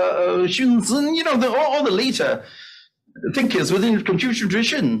Xunzi, you know, all the later thinkers within Confucian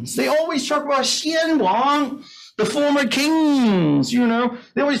traditions, they always talk about Xian Wang, the former kings, you know.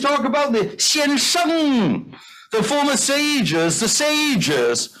 They always talk about the Xian Sheng, the former sages, the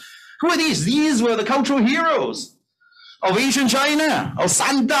sages. Who are these? These were the cultural heroes of ancient China, of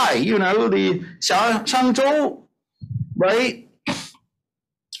Sandai, you know, the Shangzhou, right?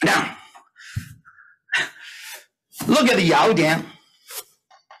 Now, look at the Yao Dian.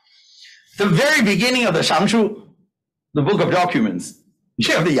 The very beginning of the Shangshu, the book of documents.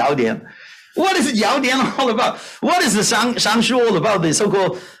 You have the 谣典. What is 谣典 all about? What is the 商书 all about, the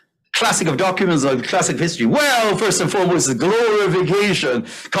so-called classic of documents or classic history? Well, first and foremost, the glorification,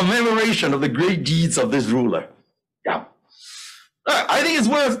 commemoration of the great deeds of this ruler. Yeah. I think it's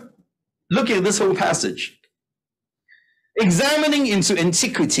worth looking at this whole passage. Examining into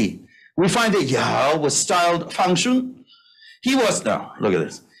antiquity, we find that Yao was styled Fang Shun. He was, now, look at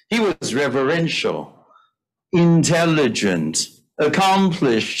this. He was reverential, intelligent,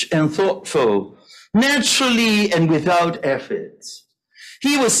 accomplished, and thoughtful, naturally and without effort.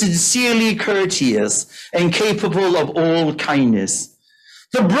 He was sincerely courteous and capable of all kindness.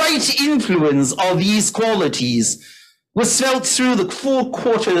 The bright influence of these qualities was felt through the four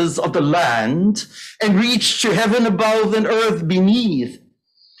quarters of the land and reached to heaven above and earth beneath.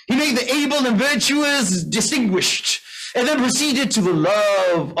 He made the able and virtuous distinguished, and then proceeded to the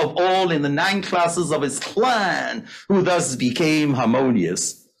love of all in the 9 classes of his clan, who thus became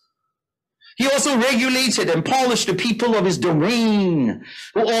harmonious. He also regulated and polished the people of his domain,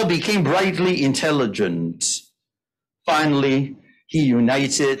 who all became brightly intelligent. Finally, he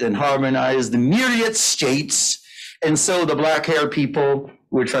united and harmonized the myriad states, and so the black-haired people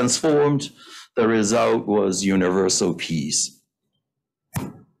were transformed. The result was universal peace.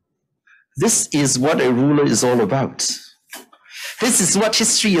 This is what a ruler is all about. This is what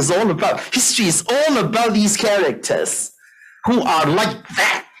history is all about. History is all about these characters who are like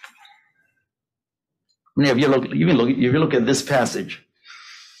that. Now, if you look at this passage,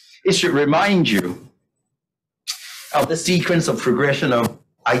 it should remind you of the sequence of progression of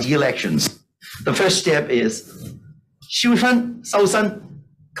ideal actions. The first step is 修身, 修身,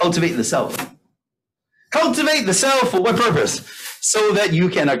 cultivate the self. Cultivate the self for what purpose? So that you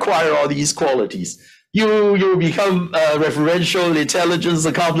can acquire all these qualities. You become referential, intelligence,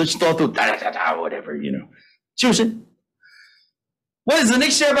 accomplished, thoughtful, whatever, you know. 修身. What is the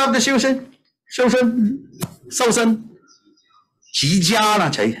next step after 修身? 修身, 修身. 齐家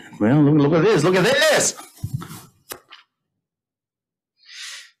啦, well, look at this, look at this.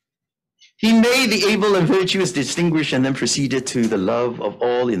 He made the able and virtuous distinguished and then proceeded to the love of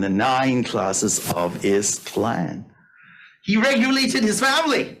all in the 9 classes of his clan. He regulated his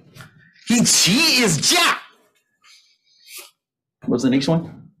family. He qi is jia. What's the next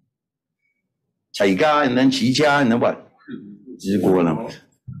one? 起家 and then 齐家 and then what? 治国了.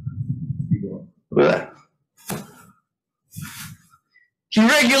 He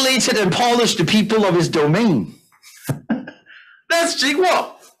regulated and polished the people of his domain. That's 治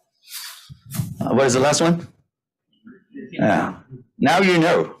国. What is the last one? Now you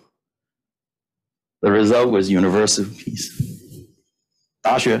know. The result was universal peace.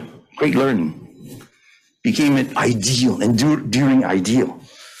 大学, great learning, became an ideal, enduring ideal.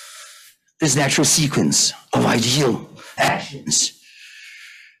 This natural sequence of ideal actions,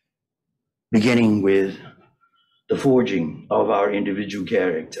 beginning with the forging of our individual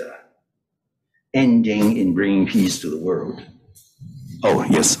character, ending in bringing peace to the world. Oh,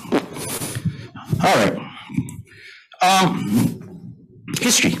 yes. All right.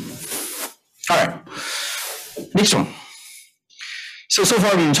 History. All right. Next one. So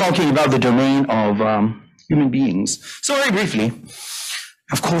far we've been talking about the domain of human beings. So very briefly,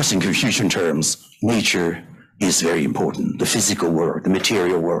 of course, in Confucian terms, nature is very important. The physical world, the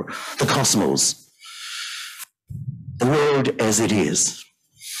material world, the cosmos, the world as it is.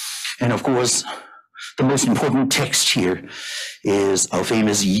 And of course, the most important text here is our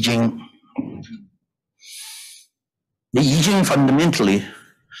famous I Ching. The I Ching fundamentally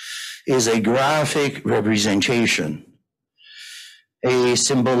is a graphic representation, a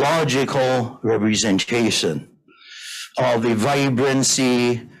symbological representation of the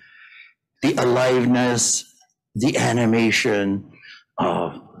vibrancy, the aliveness, the animation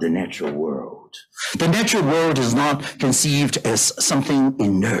of the natural world. The natural world is not conceived as something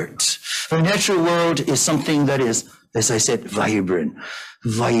inert. The natural world is something that is, as I said, vibrant,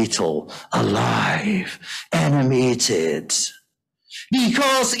 vital, alive, animated.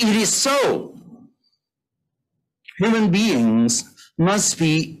 Because it is so. Human beings must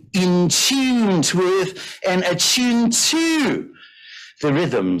be in tune with and attuned to the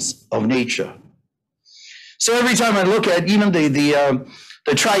rhythms of nature. So every time I look at even the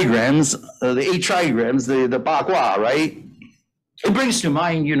trigrams, the 8 trigrams, the bagua, right? It brings to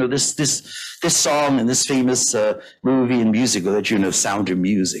mind, you know, this song and this famous movie and musical that you know, Sound of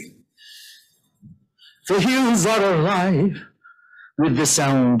Music. The hills are alive with the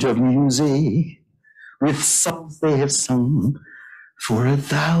sound of music, with songs they have sung for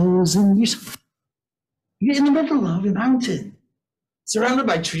 1,000 years. You're in the middle of a mountain, surrounded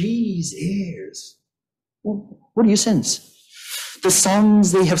by trees, airs. Oh. What do you sense? The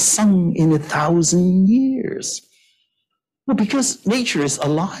songs they have sung in 1,000 years. Well, because nature is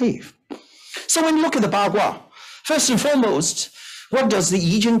alive. So when you look at the Bagua, first and foremost, what does the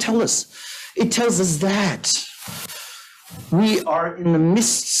I Ching tell us? It tells us that we are in the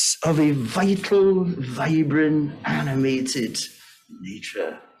midst of a vital, vibrant, animated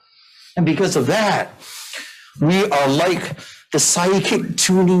nature. And because of that, we are like the psychic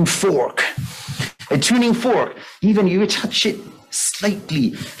tuning fork. A tuning fork, even you touch it slightly,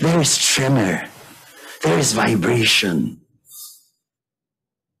 there is tremor, there is vibration.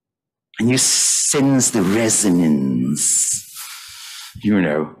 And you sense the resonance, you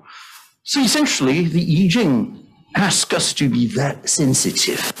know. So essentially, the I Ching asks us to be that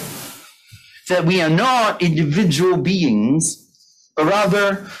sensitive, that we are not individual beings, but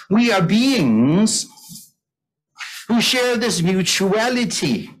rather we are beings who share this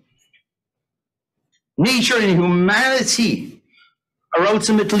mutuality. Nature and humanity are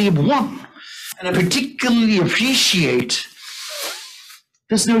ultimately one. And I particularly appreciate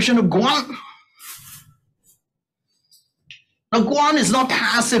this notion of Guan. Now, Guan is not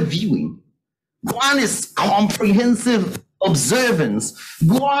passive viewing. Guan is comprehensive observance.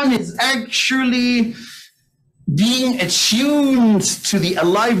 Guan is actually being attuned to the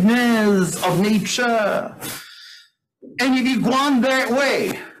aliveness of nature. And if you Guan that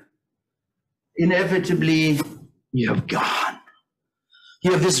way, inevitably you have gone.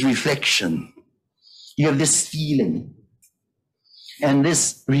 You have this reflection. You have this feeling. And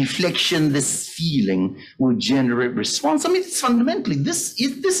this reflection, this feeling will generate response. I mean, it's fundamentally, this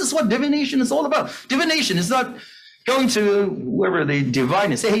is what divination is all about. Divination is not going to whoever the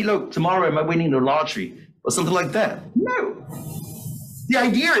divine is, say, hey, look, tomorrow am I winning the lottery or something like that. No. The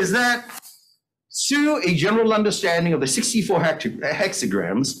idea is that through a general understanding of the 64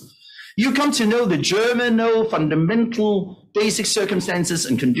 hexagrams, you come to know the germinal, fundamental, basic circumstances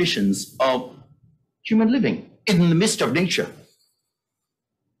and conditions of human living in the midst of nature.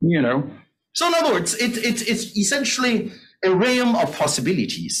 You know, so in other words, it's essentially a realm of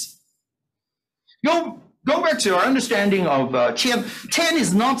possibilities. Go back to our understanding of Tian. Tian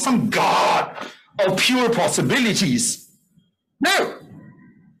is not some god of pure possibilities. No,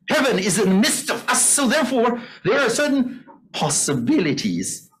 heaven is in the midst of us, so therefore there are certain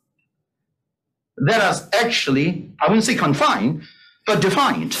possibilities that are actually, I wouldn't say confined, but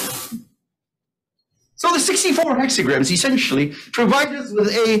defined. So the 64 hexagrams essentially provide us with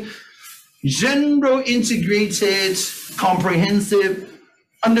a general, integrated, comprehensive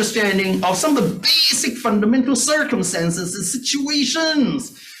understanding of some of the basic fundamental circumstances and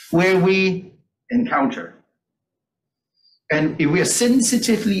situations where we encounter. And if we are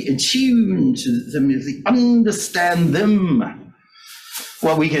sensitively attuned to them, if we understand them,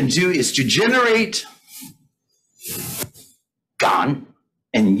 what we can do is to generate Gan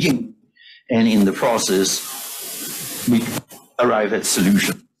and Yin. And in the process, we arrive at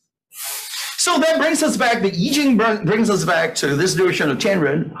solution. So that brings us back, the I Ching brings us back to this notion of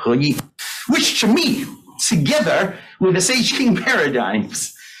Tianren He Yi, which to me, together with the Sage King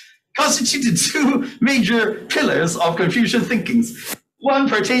paradigms, constitute the two major pillars of Confucian thinking. One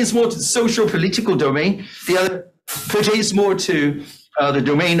pertains more to the social political domain, the other pertains more to the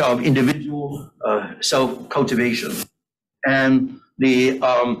domain of individual self-cultivation. And the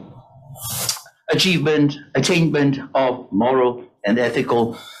attainment of moral and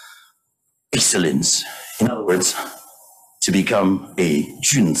ethical excellence. In other words, to become a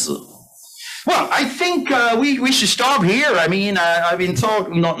君子. Well, I think we should stop here. I mean, I've been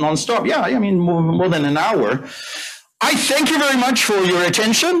talking non-stop. Yeah, I mean, more than an hour. I thank you very much for your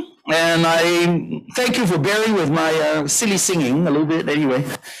attention. And I thank you for bearing with my silly singing a little bit anyway.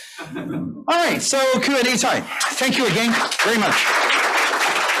 All right, so Q&A time. Thank you again very much.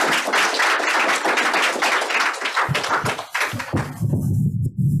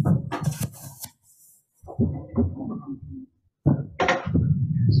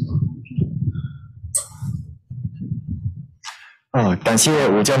感谢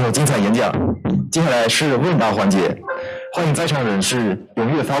伍教授精彩演讲。接下来是问答环节，欢迎在场人士踊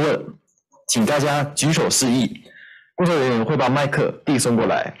跃发问，请大家举手示意，工作人员会把麦克递送过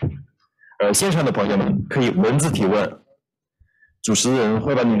来。线上的朋友们可以文字提问，主持人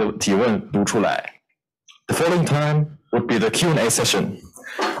会把你的提问读出来。The following time would be the Q&A session.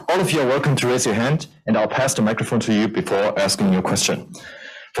 All of you are welcome to raise your hand, and I'll pass the microphone to you before asking your question.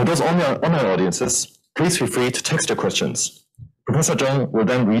 For those online audiences, please feel free to text your questions. Professor Zheng will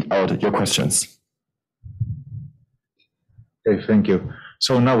then read out your questions. Okay, thank you.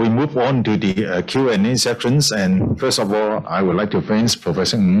 So now we move on to the Q&A sections. And first of all, I would like to thank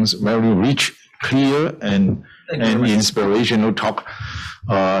Professor Ng's very rich clear and inspirational talk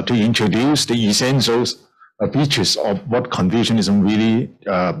to introduce the essentials features of what Confucianism really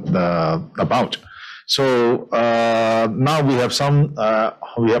about. So now we have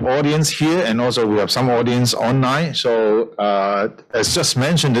we have audience here, and also we have some audience online. So as just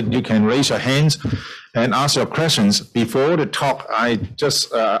mentioned, that you can raise your hands and ask your questions. Before the talk, I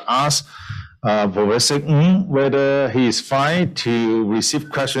just asked Professor Ng whether he is fine to receive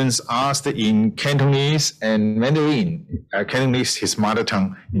questions asked in Cantonese and Mandarin. Cantonese, his mother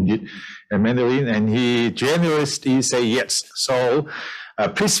tongue, indeed, and Mandarin, and he generously say yes. So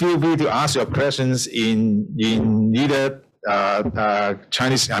please feel free to ask your questions in either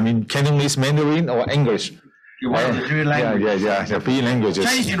Chinese, Cantonese, Mandarin, or English. You want the three languages? Yeah, the three languages.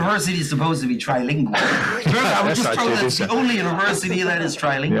 Chinese university is supposed to be trilingual. I was just told that's the only university that is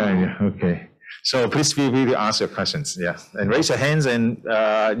trilingual. Yeah, okay. So please feel free to ask your questions, and raise your hands, and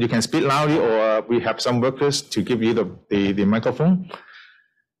you can speak loudly, or we have some workers to give you the microphone.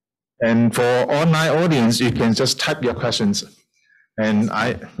 And for online audience, you can just type your questions, and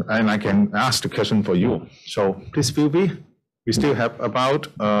I can ask the question for you. So please feel free. We still have about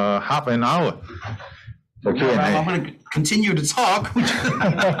half an hour. Okay, I'm going to continue to talk.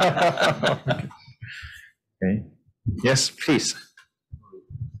 Okay. Yes, please.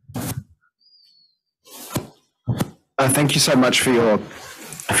 Thank you so much for your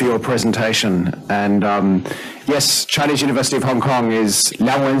presentation. And yes, Chinese University of Hong Kong is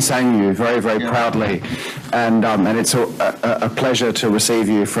Liang Wen San Yu very, very proudly. And it's a pleasure to receive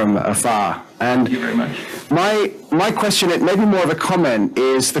you from afar. And thank you very much. My question, it may be more of a comment,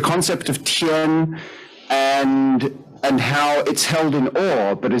 is the concept of Tian and how it's held in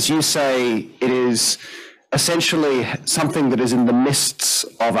awe. But as you say, it is essentially something that is in the midst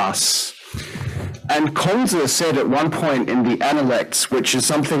of us. And Conza said at one point in the Analects, which is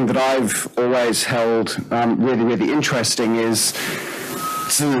something that I've always held really, really interesting, is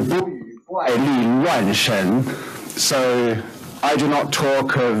so I do not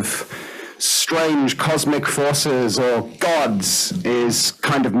talk of strange cosmic forces or gods, is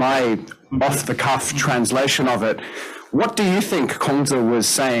kind of my off-the-cuff translation of it. What do you think Conza was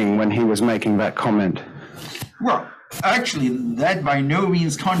saying when he was making that comment? Well, actually, that by no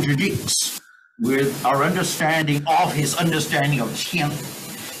means contradicts with our understanding of his understanding of Tian.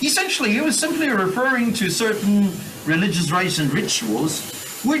 Essentially, he was simply referring to certain religious rites and rituals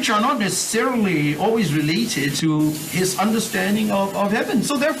which are not necessarily always related to his understanding of heaven.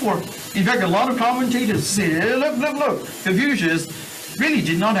 So therefore, in fact, a lot of commentators say, hey, look, Confucius really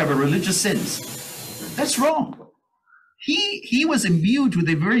did not have a religious sense. That's wrong. He was imbued with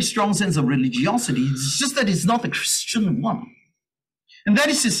a very strong sense of religiosity. It's just that it's not the Christian one. And that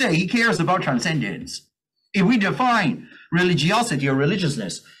is to say, he cares about transcendence. If we define religiosity or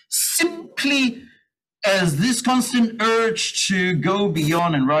religiousness simply as this constant urge to go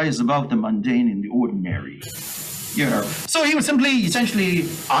beyond and rise above the mundane and the ordinary, so he was simply, essentially,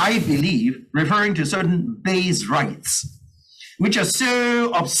 I believe, referring to certain base rites, which are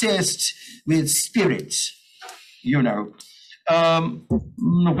so obsessed with spirit, because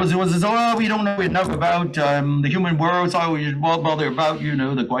it was, we don't know enough about the human world, so we bother about, the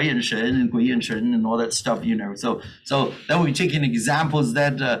Guai Yan Shen and Gui Yan Shen and all that stuff, So then we take in examples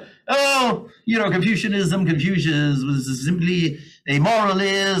that, Confucius was simply a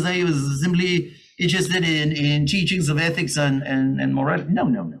moralist, he was simply interested in teachings of ethics and morality. No.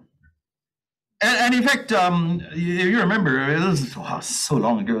 And in fact, if you remember, this was so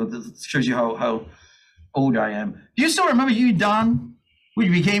long ago, this shows you how old I am. Do you still remember Yu Dan,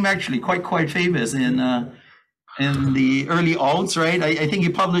 which became actually quite famous in the early aughts, right? I think he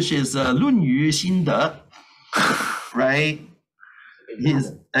published his 论语心得, right?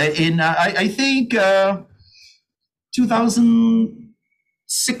 His I think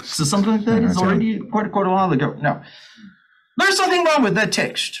 2006 or something like that. It's already quite a while ago. Now, there's nothing wrong with that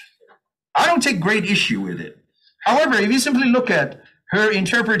text. I don't take great issue with it. However, if you simply look at her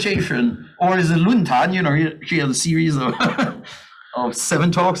interpretation, or is it Lun Tan? She has a series of of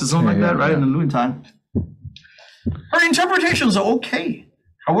 7 talks or something like that, right? In the Lun Tan. Her interpretations are okay.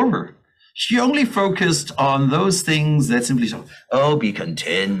 However, she only focused on those things that simply say, be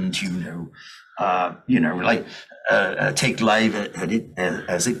content, take life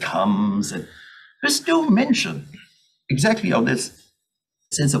as it comes. And there's no mention exactly of this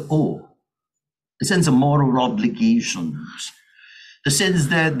sense of awe, the sense of moral obligations, the sense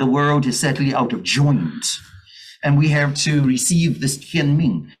that the world is sadly out of joint, and we have to receive this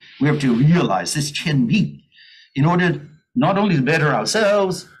Tianming. We have to realize this Tianming in order not only to better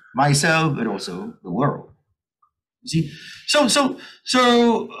ourselves, myself, but also the world. See, so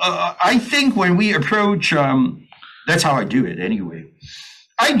I think when we approach, that's how I do it anyway.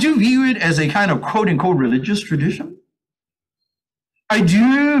 I do view it as a kind of quote unquote religious tradition. I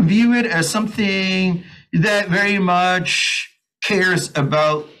do view it as something that very much cares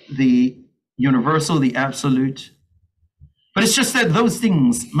about the universal, the absolute. But it's just that those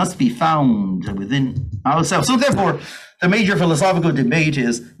things must be found within ourselves. So therefore, the major philosophical debate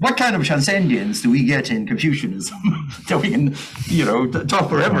is, what kind of transcendence do we get in Confucianism? So we can, talk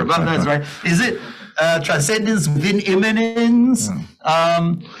forever about that, right? Is it transcendence within immanence?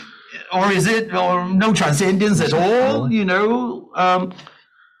 Or is it no transcendence at all?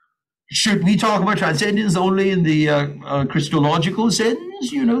 Should we talk about transcendence only in the Christological sense?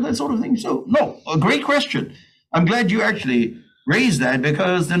 That sort of thing. So, no, a great question. I'm glad you actually raised that,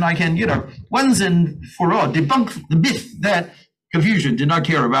 because then I can, once and for all, debunk the myth that Confucian did not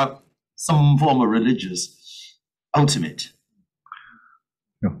care about some form of religious ultimate.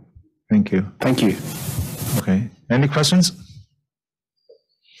 No. Thank you. Thank you. Okay. Any questions?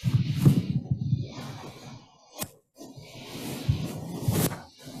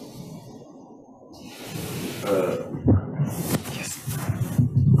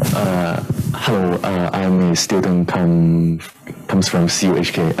 Hello, I'm a student comes from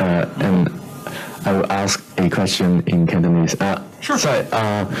CUHK, and I will ask a question in Cantonese. Sure. 即係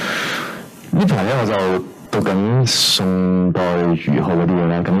呢排咧，我就讀緊宋代儒學嗰啲嘢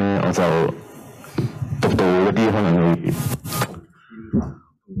啦，咁咧我就讀到一啲可能係同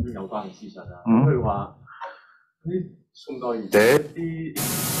天有關嘅思想啦。譬如話啲宋代儒者啲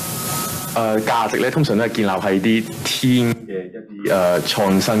價值咧，通常都係建立喺啲天嘅一啲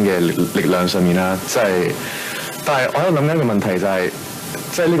創新嘅力量上面啦。即係，但係我喺度諗緊一個問題就係，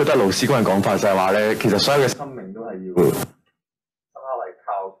即係呢個都係勞思光嘅講法，就係話咧，其實所有嘅生命都係要深刻係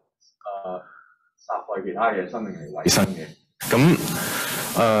靠殺害其他嘅生命嚟維生嘅。咁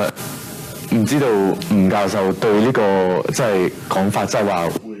唔知道吳教授對呢個即係講法，即係話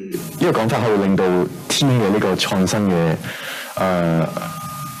會呢個講法係會令到天嘅呢個創新嘅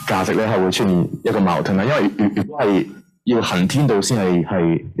價值咧係會出現一個矛盾啦，因為如果係要行天道先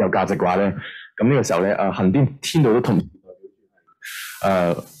係有價值嘅話咧，咁呢個時候咧行天道都同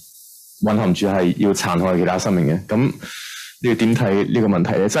蘊含住係要殘害其他生命嘅，咁你要點睇呢個問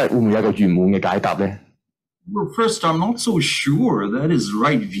題咧？即係會唔會有一個圓滿嘅解答咧？ Well, first, I'm not so sure that is the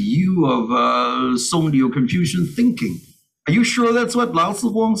right view of Song Neo-Confucian thinking. Are you sure that's what Lao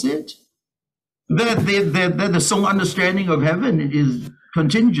Tzu Wang said? That the Song understanding of heaven is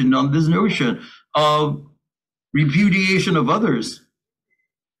contingent on this notion of repudiation of others.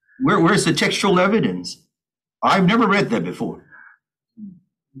 Where's the textual evidence? I've never read that before.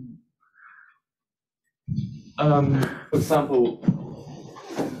 For example,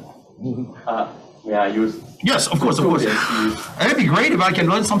 may I use? Yes, of course. It'd be great if I can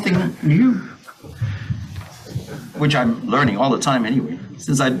learn something new, which I'm learning all the time anyway,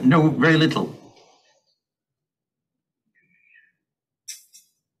 since I know very little.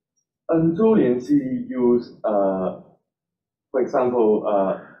 Julian, she used, for example,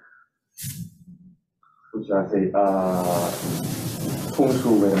 what should I say? 通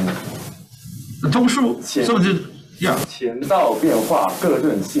数 The 通数, so yeah. 乾道变化，各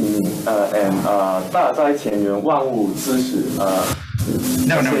任性命。and 大灾前缘，万物之始。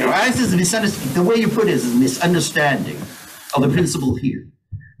No. This is misunderstanding. The way you put it is a misunderstanding of the principle here.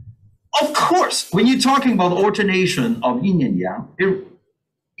 Of course, when you're talking about alternation of yin and yang, it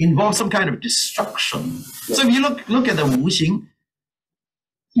involves some kind of destruction. Yeah. So if you look at the Wu Xing,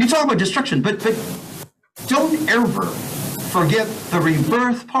 you talk about destruction, but don't ever forget the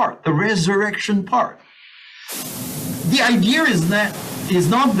rebirth part, the resurrection part. The idea is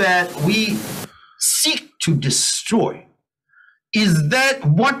not that we seek to destroy, is that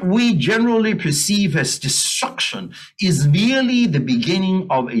what we generally perceive as destruction is merely the beginning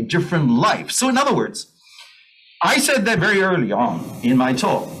of a different life. So in other words, I said that very early on in my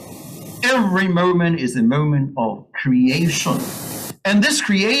talk. Every moment is a moment of creation. And this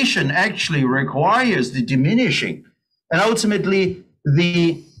creation actually requires the diminishing and ultimately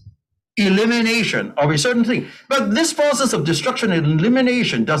the elimination of a certain thing. But this process of destruction and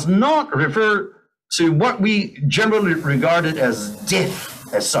elimination does not refer to what we generally regarded as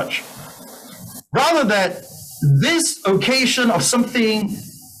death as such. Rather that this occasion of something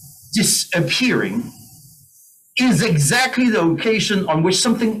disappearing is exactly the occasion on which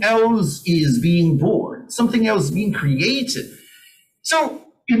something else is being born, something else being created. So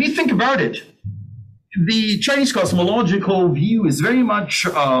if you think about it, the Chinese cosmological view is very much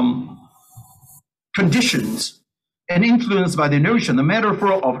conditioned and influenced by the notion, the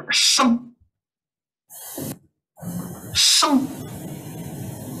metaphor of sheng.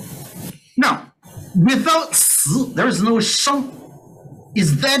 Now, without si, there is no sheng.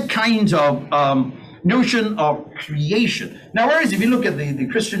 Is that kind of notion of creation. Now, whereas if you look at the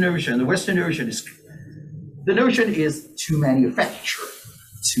Christian notion, the Western notion is, the notion is to manufacture,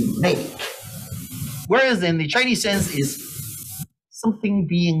 to make. Whereas in the Chinese sense is something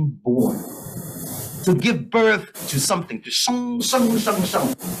being born, to give birth to something, to sheng, sheng, sheng,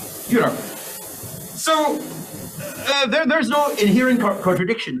 sheng, you know. So there's no inherent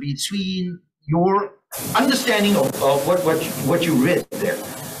contradiction between your understanding of what you read there.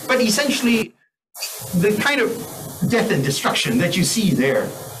 But essentially, the kind of death and destruction that you see there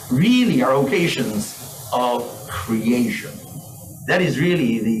really are occasions of creation. That is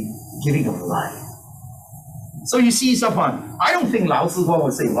really the giving of life. So you see, someone, I don't think Lao Tzu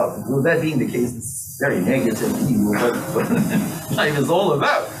would say, well, that being the case, it's very negative evil, what life is all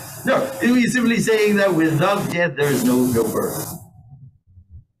about. No, he's simply saying that without death, there is no birth.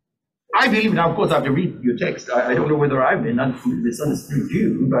 I believe, now of course I have to read your text. I don't know whether I've been misunderstood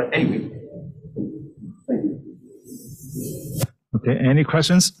you, but anyway. Thank you. Okay, any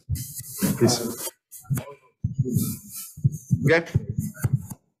questions? Please. Okay.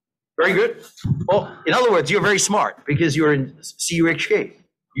 Very good. Well, in other words, you're very smart because you're in CUHK.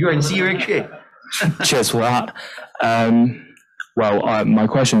 You're in CUHK. Cheers for that. My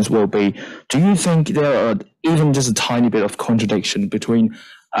questions will be, do you think there are even just a tiny bit of contradiction between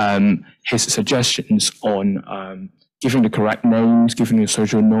his suggestions on giving the correct names, giving the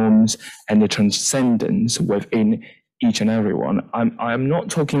social norms, and the transcendence within each and every one? I'm not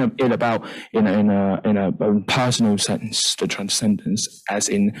talking about in a personal sense, the transcendence, as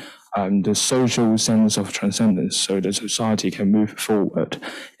in the social sense of transcendence, so the society can move forward.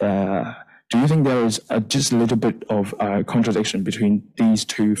 Do you think there is just a little bit of contradiction between these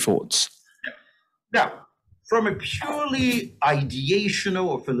two thoughts? Now, from a purely ideational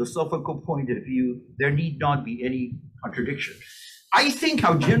or philosophical point of view, there need not be any contradiction. I think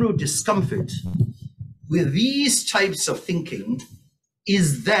our general discomfort with these types of thinking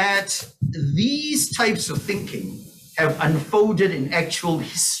is that these types of thinking have unfolded in actual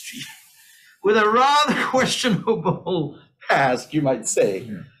history with a rather questionable past, you might say.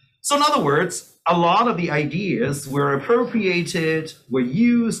 Yeah. So in other words, a lot of the ideas were appropriated, were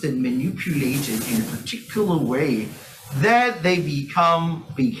used and manipulated in a particular way that they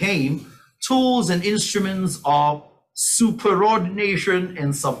became tools and instruments of superordination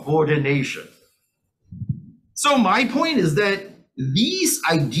and subordination. So my point is that these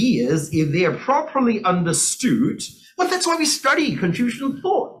ideas, if they are properly understood, well, that's why we study Confucian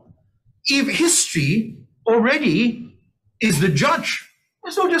thought. If history already is the judge,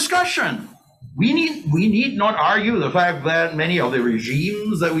 there's no discussion. We need not argue the fact that many of the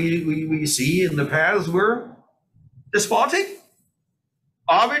regimes that we see in the past were despotic,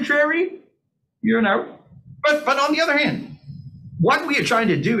 arbitrary, you know. But on the other hand, what we are trying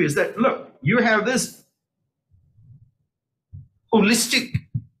to do is that, look, you have this holistic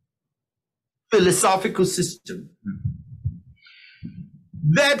philosophical system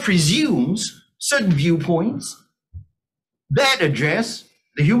that presumes certain viewpoints that address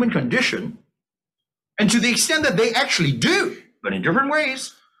the human condition, and to the extent that they actually do, but in different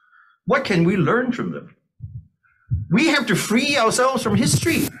ways, what can we learn from them? We have to free ourselves from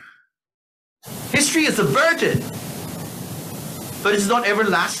history. History is subverted, but it's not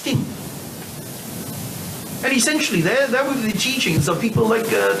everlasting. And essentially, that was the teachings of people like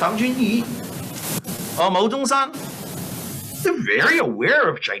Tang Junyi or Mao Zedong. They're very aware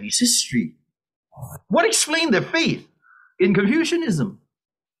of Chinese history. What explained their faith in Confucianism?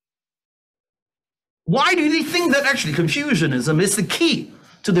 Why do they think that actually Confucianism is the key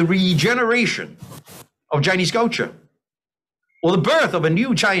to the regeneration of Chinese culture or the birth of a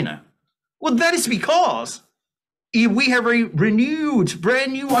new China? Well, that is because if we have a renewed,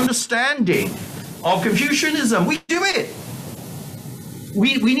 brand new understanding of Confucianism, we do it.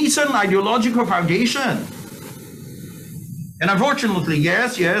 We need certain ideological foundation. And unfortunately,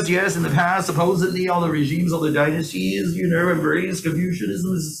 yes, in the past, supposedly all the regimes, all the dynasties, you know, embraced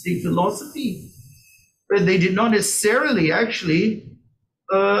Confucianism as a state philosophy. But they did not necessarily actually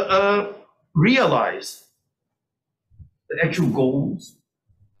realize the actual goals,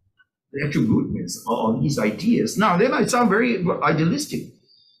 the actual goodness of these ideas. Now, they might sound very idealistic,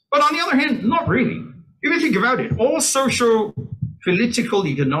 but on the other hand, not really. If you think about it, all social, political,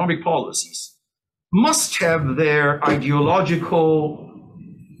 economic policies must have their ideological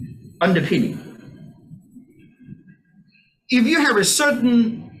underpinning. If you have a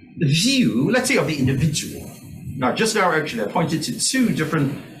certain view, let's say, of the individual. Now, just now, actually, I pointed to two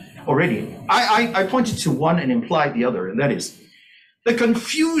different already. I pointed to one and implied the other, and that is the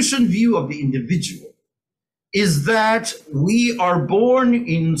Confucian view of the individual is that we are born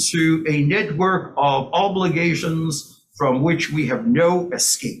into a network of obligations from which we have no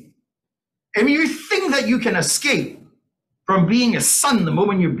escape. And when you think that you can escape from being a son the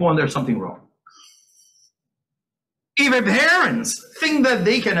moment you're born, there's something wrong. If parents think that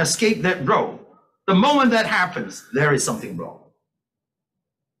they can escape that role, the moment that happens, there is something wrong.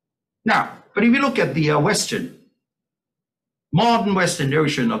 Now, but if you look at the modern Western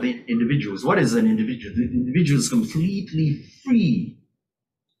notion of the individuals, what is an individual? The individual is a completely free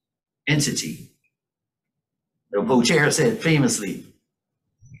entity. Voltaire said famously,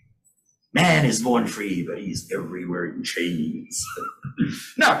 man is born free, but he's everywhere in chains.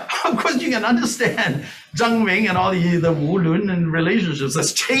 Now, of course, you can understand Zhang Ming and all the Wu Lun and relationships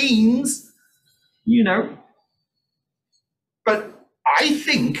as chains, you know. But I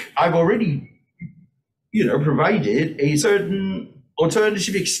think I've already, provided a certain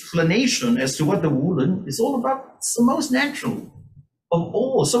alternative explanation as to what the Wu Lun is all about. It's the most natural of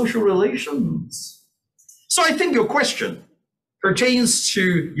all social relations. So I think your question pertains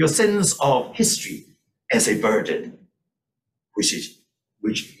to your sense of history as a burden, which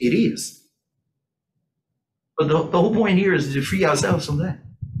it is. But the whole point here is to free ourselves from that.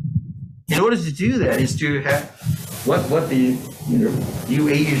 In order to do that is to have what the New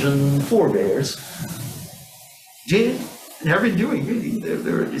Asian forebears did and have been doing, really.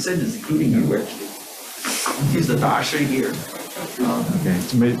 Their descendants, including you, actually. Here's the Dashi here. Okay,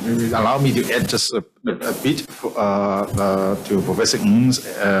 so maybe allow me to add just a bit to Professor Ng's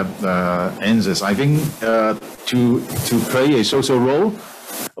answers. I think to play a social role,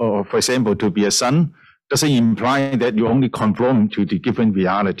 or for example, to be a son, doesn't imply that you only conform to the given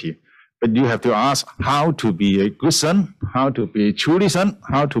reality. But you have to ask how to be a good son, how to be a truly son,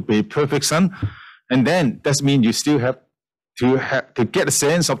 how to be a perfect son. And then that means you still have to get a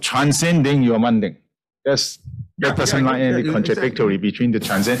sense of transcending your mundane. That doesn't lie any contradictory between the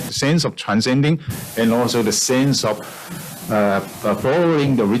sense of transcending and also the sense of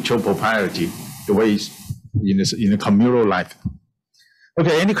following the ritual propriety, the way it's in a communal life.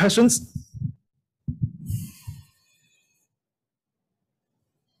 Okay, any questions?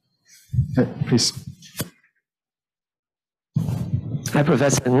 Please. Hi,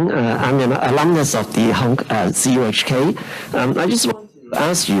 Professor. I'm an alumnus of the CUHK. I just want to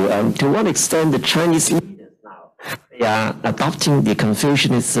ask you, to what extent the Chinese leaders now they are adopting the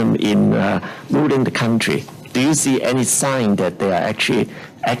Confucianism in ruling the country? Do you see any sign that they are actually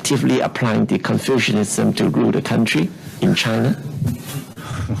actively applying the Confucianism to rule the country in China?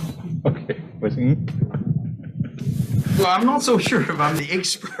 Okay. Well, I'm not so sure if I'm the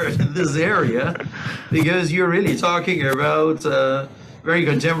expert in this area, because you're really talking about very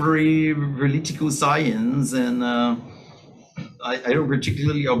contemporary political science, and I don't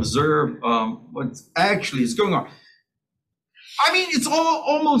particularly observe what actually is going on. I mean, it's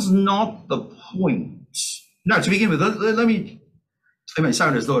almost not the point. Now, to begin with, let me, it might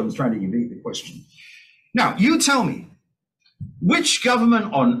sound as though I was trying to evade the question. Now, you tell me, which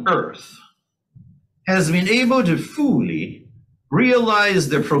government on earth has been able to fully realize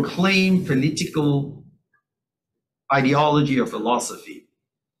the proclaimed political ideology or philosophy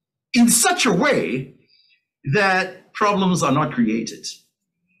in such a way that problems are not created?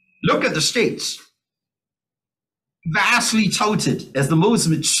 Look at the States, vastly touted as the most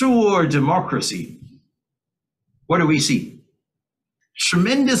mature democracy. What do we see?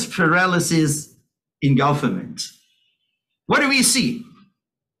 Tremendous paralysis in government. What do we see?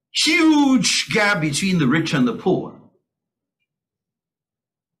 Huge gap between the rich and the poor.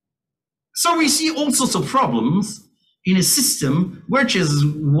 So we see all sorts of problems in a system which is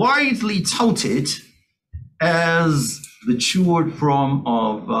widely touted as the matured form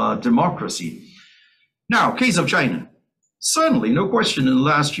of democracy. Now, case of China. Certainly, no question, in the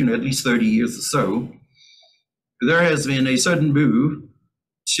last, at least 30 years or so, there has been a certain move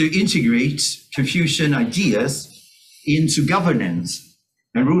to integrate Confucian ideas into governance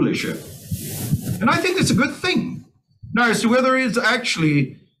and rulership. And I think it's a good thing. Now, as to whether it's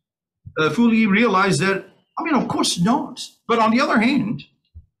actually fully realized that, I mean, of course not. But on the other hand,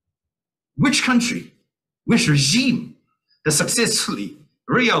 which country, which regime has successfully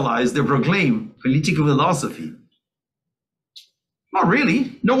realized the proclaimed political philosophy? Not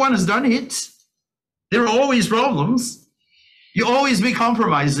really. No one has done it. There are always problems. You always make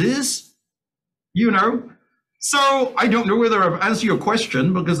compromises, So I don't know whether I've answered your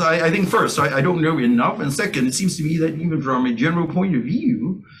question, because I think first, I don't know enough. And second, it seems to me that even from a general point of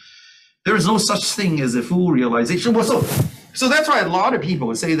view, there is no such thing as a full realization. Well, so So that's why a lot of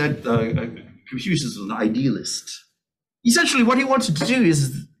people say that Confucius was an idealist. Essentially, what he wanted to do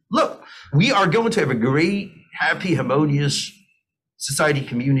is, look, we are going to have a great, happy, harmonious society,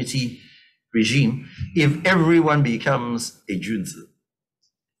 community, regime if everyone becomes a Junzi.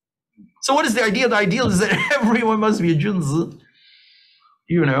 So what is the ideal? The ideal is that everyone must be a Junzi,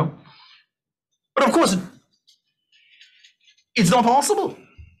 you know. But of course, it's not possible.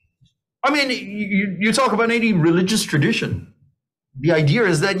 I mean, you talk about any religious tradition. The idea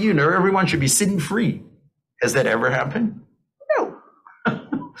is that, you know, everyone should be sin-free. Has that ever happened? No.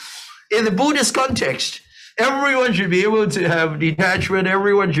 In the Buddhist context, everyone should be able to have detachment.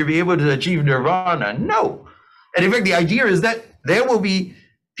 Everyone should be able to achieve nirvana. No. And in fact, the idea is that there will be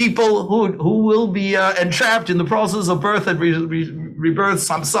people who will be entrapped in the process of birth and rebirth,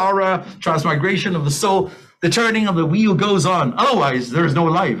 samsara, transmigration of the soul. The turning of the wheel goes on. Otherwise, there is no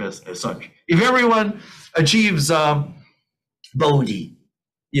life as such. If everyone achieves bodhi,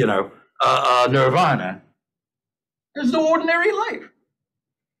 you know, nirvana, there's no ordinary life.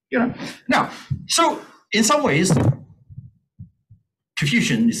 You know. Now, so in some ways,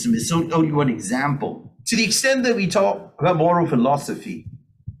 Confucianism is only one example. To the extent that we talk about moral philosophy,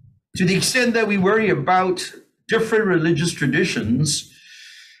 to the extent that we worry about different religious traditions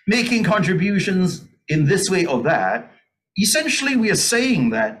making contributions in this way or that, essentially we are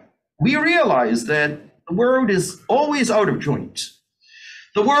saying that we realize that the world is always out of joint.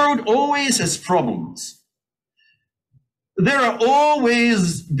 The world always has problems. There are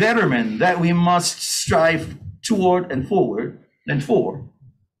always betterment that we must strive toward and forward and for.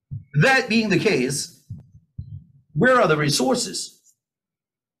 That being the case, where are the resources?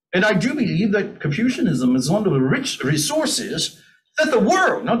 And I do believe that Confucianism is one of the rich resources that the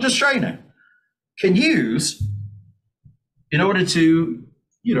world, not just China, can use in order to,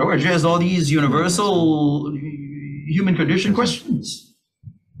 you know, address all these universal human condition questions.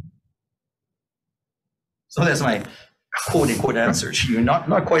 So that's my quote-unquote answer to you.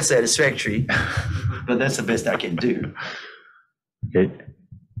 Not quite satisfactory, but that's the best I can do. Okay.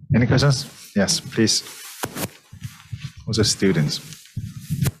 Any questions? Yes, please. Also students.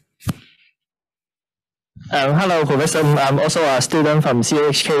 Hello, Professor. I'm also a student from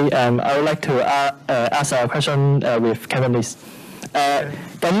CHK. I would like to ask a question with Cantonese.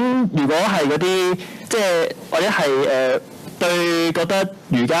 咁如果係嗰啲即係或者係對覺得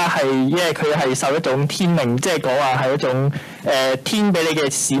儒家係因為佢係受一種天命，即係講話係一種天俾你嘅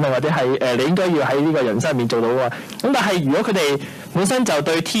使命，或者係你應該要喺呢個人生入面做到喎。咁但係如果佢哋本身就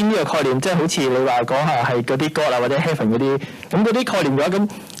對天呢個概念，即係好似你話講下係嗰啲 God 啊或者 Heaven 嗰啲，咁嗰啲概念嘅話，咁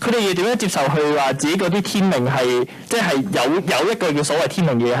佢哋要點樣接受佢話自己嗰啲天命係即係有一個叫所謂天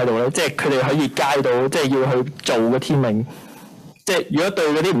命嘅嘢喺度咧？即係佢哋可以介到，即係要去做個天命。即係如果對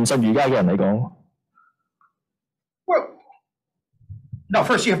嗰啲唔信儒家嘅人嚟講。Well, no,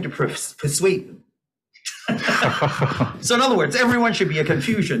 first you have to persuade them. So in other words, everyone should be a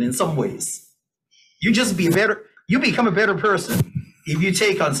Confucian in some ways. You become a better person if you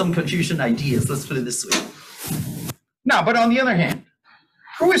take on some Confucian ideas, let's put it this way. Now, but on the other hand,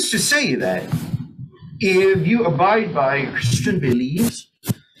 who is to say that if you abide by Christian beliefs,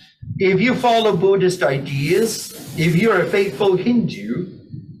 if you follow Buddhist ideas, if you're a faithful Hindu,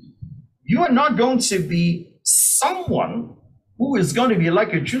 you are not going to be someone who is going to be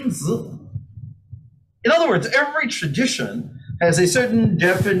like a Junzi. In other words, every tradition has a certain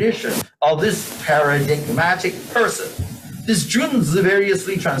definition of this paradigmatic person. This Junzi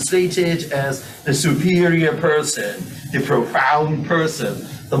variously translated as the superior person, the profound person,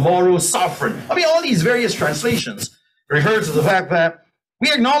 the moral sovereign. I mean, all these various translations refer to the fact that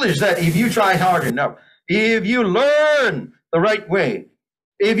we acknowledge that if you try hard enough, if you learn the right way,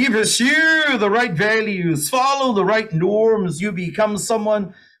 if you pursue the right values, follow the right norms, you become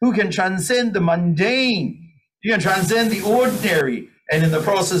someone who can transcend the mundane, you can transcend the ordinary, and in the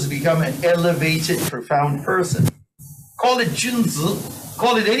process become an elevated, profound person. Call it Junzi,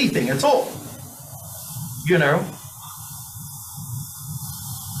 call it anything at all, you know?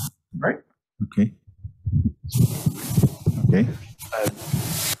 Right? Okay. Okay.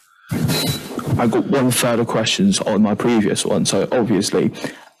 I got one further question on my previous one. So obviously,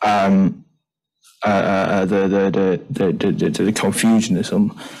 the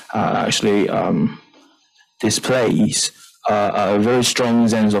Confucianism actually displays a very strong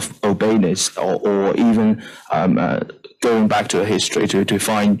sense of obedience, or even going back to the history to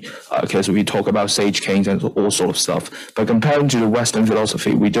find, because we talk about sage kings and all sort of stuff. But comparing to the Western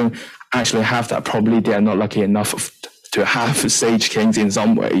philosophy, we don't actually have that. Probably they are not lucky enough to have sage kings in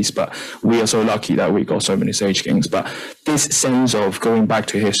some ways, but we are so lucky that we got so many sage kings. But this sense of going back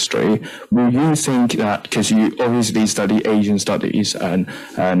to history, will you think that, because you obviously study Asian studies and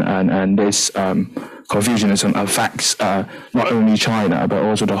this Confucianism affects not only China but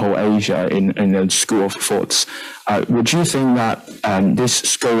also the whole Asia in the school of thoughts, would you think that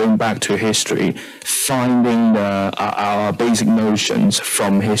this going back to history, finding our basic notions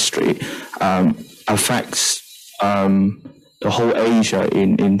from history, affects the whole Asia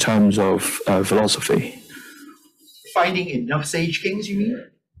in terms of philosophy? Finding enough sage kings, you mean?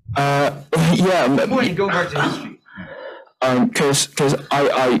 Yeah. Before you go back to history. Because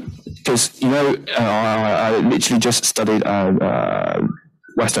I literally just studied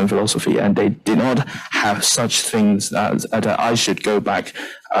Western philosophy, and they did not have such things that I should go back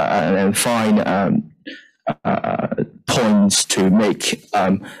and find points to make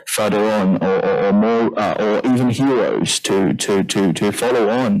further on, or more, or even heroes to follow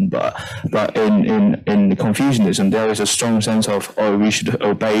on. But in Confucianism, there is a strong sense of, we should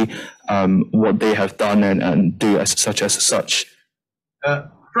obey what they have done and do as such.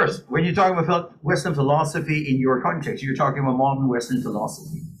 First, when you're talking about Western philosophy in your context, you're talking about modern Western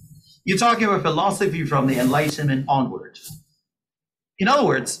philosophy. You're talking about philosophy from the Enlightenment onward. In other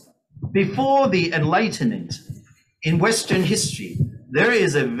words, before the Enlightenment, in Western history, there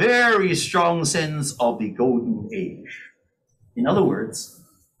is a very strong sense of the Golden Age. In other words,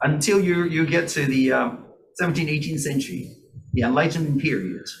 until you get to the 17th, 18th century, the Enlightenment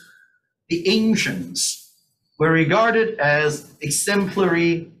period, the ancients were regarded as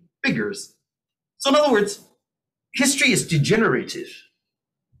exemplary figures. So in other words, history is degenerative.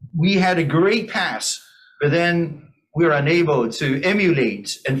 We had a great past, but then we were unable to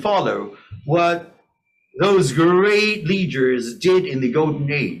emulate and follow what those great leaders did in the Golden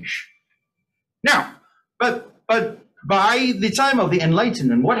Age. Now, but by the time of the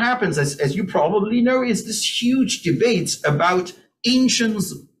Enlightenment, what happens, as you probably know, is this huge debate about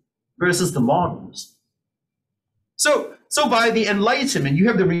ancients versus the moderns. So by the Enlightenment, you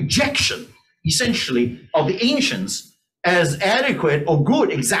have the rejection, essentially, of the ancients as adequate or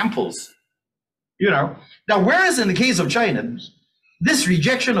good examples. Now, whereas in the case of China, this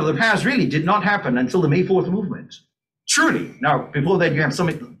rejection of the past really did not happen until the May 4th movement. Truly. Now, before that, you have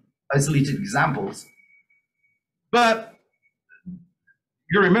some isolated examples. But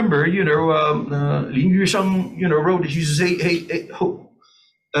you remember, Lin Yusheng, wrote, he used to say, whole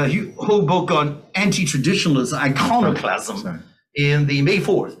book on anti-traditionalism, iconoclasm in the May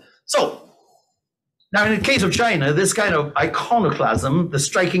 4th. So now in the case of China, this kind of iconoclasm, the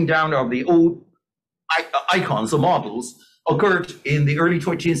striking down of the old icons or models, occurred in the early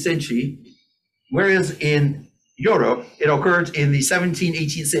 20th century, whereas in Europe, it occurred in the 17th,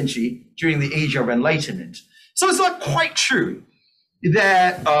 18th century during the Age of Enlightenment. So it's not quite true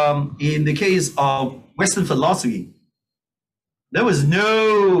that in the case of Western philosophy, there was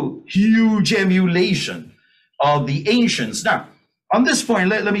no huge emulation of the ancients. Now, on this point,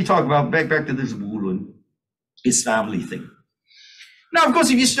 let me talk about back to this Wulun, his family thing. Now, of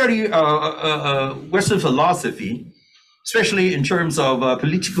course, if you study Western philosophy, especially in terms of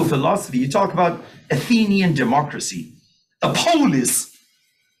political philosophy, you talk about Athenian democracy, the polis,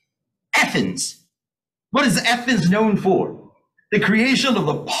 Athens. What is Athens known for? The creation of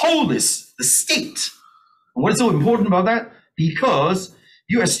the polis, the state. And what is so important about that? Because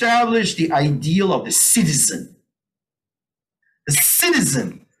you establish the ideal of the citizen. The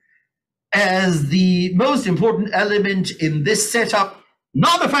citizen as the most important element in this setup,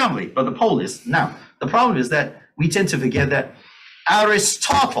 not the family, but the polis. Now, the problem is that we tend to forget that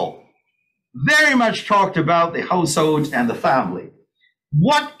Aristotle very much talked about the household and the family.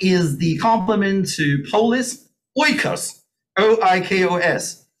 What is the complement to polis? Oikos,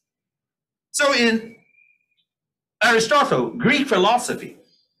 O-I-K-O-S. So in Aristotle, Greek philosophy,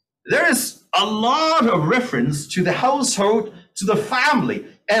 there is a lot of reference to the household, to the family,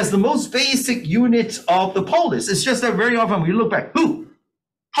 as the most basic unit of the polis. It's just that very often we look back, who?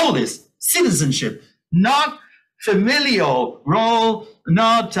 Polis, citizenship, not familial role,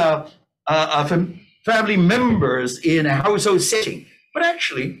 not family members in a household setting, but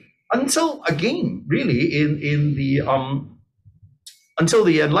actually until, again, really in the until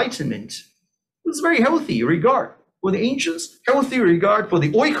the Enlightenment, it was very healthy regard for the ancients, healthy regard for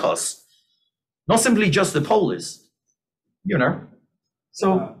the oikos, not simply just the polis,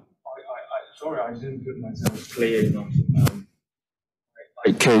 So, sorry, I didn't put myself clear enough.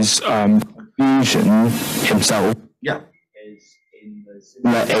 Because Confucian himself is in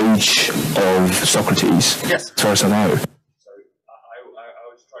the age of Socrates. Yes. As far as I know. So I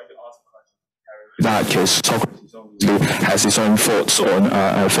was trying to ask a question. That because Socrates has its own thoughts on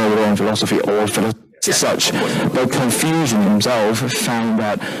further on philosophy or philosophy as such. But Confucian himself found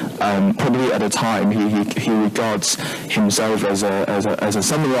that probably at the time he regards himself as a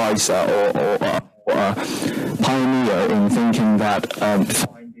summarizer or a pioneer in thinking that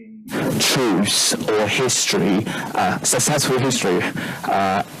finding truths or history, successful history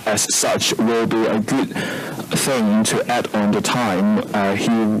as such, will be a good thing to add on the time he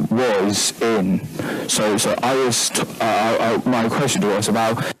was in. So my question was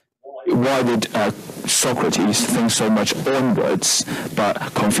about why did Socrates think so much onwards, but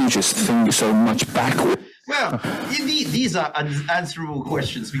Confucius think so much backwards? Well, these are unanswerable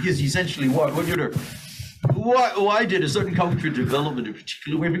questions because essentially, why did a certain culture develop in a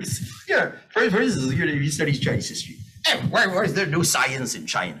particular way? Because, for instance, if you study Chinese history, why is there no science in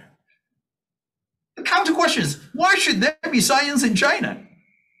China? The counter question is, why should there be science in China?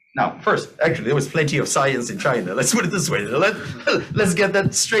 Now, first, actually, there was plenty of science in China. Let's put it this way. Let's get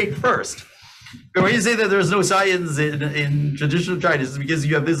that straight first. But when you say that there's no science in traditional China, it's because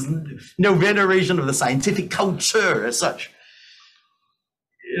you have this no veneration of the scientific culture as such.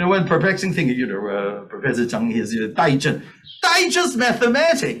 One perplexing thing, Professor Cheng is Daizhen's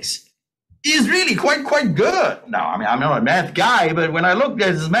mathematics is really quite good. Now, I mean, I'm not a math guy, but when I look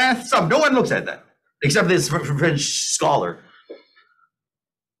at his math stuff, no one looks at that except this French scholar.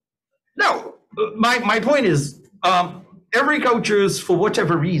 No, my point is, every culture is, for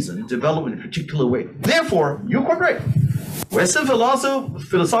whatever reason, develop in a particular way. Therefore, you're quite right. Western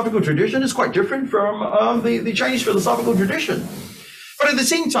philosophical tradition is quite different from the Chinese philosophical tradition. But at the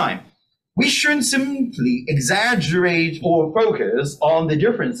same time, we shouldn't simply exaggerate or focus on the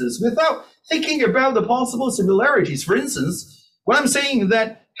differences without thinking about the possible similarities. For instance, when I'm saying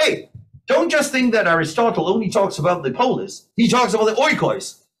that, hey, don't just think that Aristotle only talks about the polis. He talks about the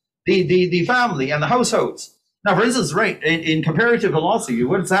oikos, the family and the households. Now, for instance, right, in comparative philosophy,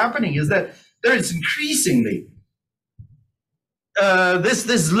 what's happening is that there is increasingly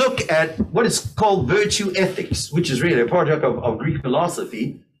this look at what is called virtue ethics, which is really a product of Greek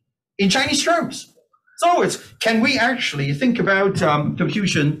philosophy, in Chinese terms. So can we actually think about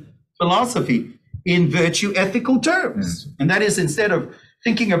Confucian philosophy in virtue ethical terms? And that is, instead of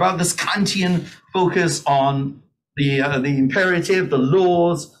thinking about this Kantian focus on the imperative, the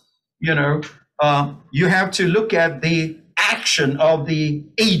laws, you have to look at the action of the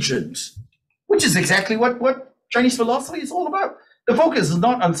agent, which is exactly what Chinese philosophy is all about. The focus is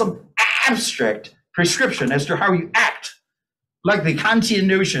not on some abstract prescription as to how you act, like the Kantian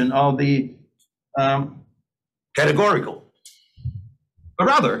notion of the categorical, but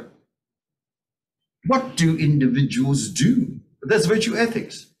rather, what do individuals do? That's virtue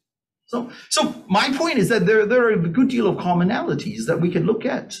ethiks. So my point is that there are a good deal of commonalities that we can look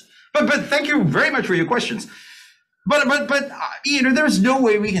at. But thank you very much for your questions. But there's no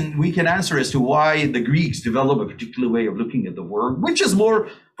way we can answer as to why the Greeks develop a particular way of looking at the world, which is more,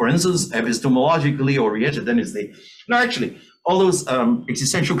 for instance, epistemologically oriented than is they. No, actually, all those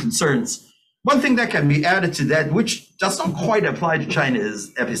existential concerns. One thing that can be added to that, which does not quite apply to China,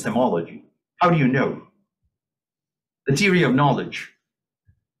 is epistemology. How do you know? The theory of knowledge.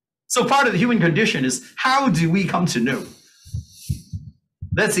 So part of the human condition is, how do we come to know?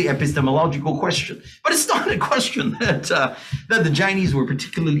 That's the epistemological question. But it's not a question that the Chinese were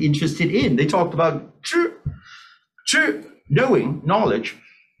particularly interested in. They talked about true knowing, knowledge.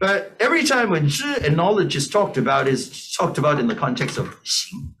 But every time when zhi and knowledge is talked about in the context of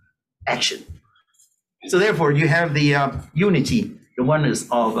xing, action. So therefore, you have the unity, the oneness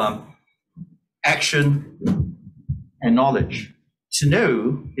of action and knowledge. To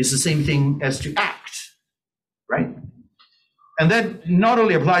know is the same thing as to act, right? And that not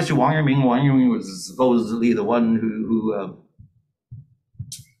only applies to Wang Yongming. Wang Yongming was supposedly the one who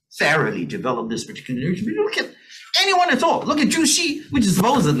thoroughly developed this particular notion. But look at anyone at all. Look at Zhu Xi, which is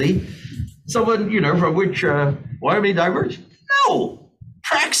supposedly someone, from which Wang Yongming diverged. No,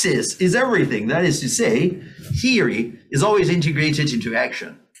 praxis is everything. That is to say, theory is always integrated into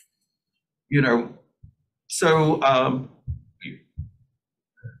action. So.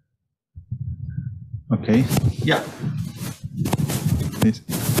 Okay. Yeah.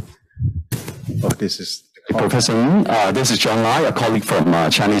 This is Professor Ng, this is John Lai, a colleague from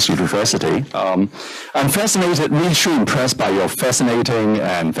Chinese University. I'm fascinated, really truly impressed by your fascinating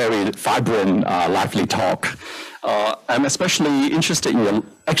and very vibrant, lively talk. I'm especially interested in your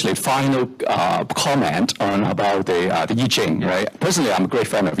final comment about the I Ching, right? Personally, I'm a great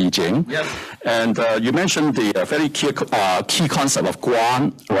fan of I Ching. Yes. And you mentioned the very key concept of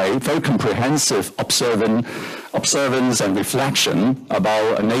Guan, right? Very comprehensive, observant observance and reflection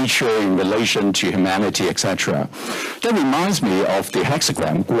about nature in relation to humanity, etc. That reminds me of the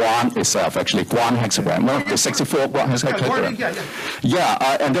hexagram, Guan itself, actually, Guan hexagram, one of the 64 Guan hexagram.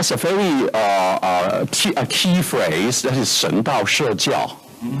 And that's a very key phrase, that is 神道社教.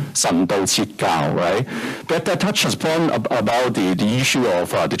 神道切教, right? That touches upon about the issue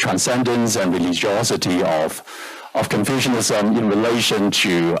of the transcendence and religiosity of Confucianism in relation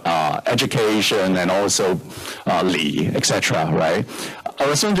to education and also Li, etc., right? I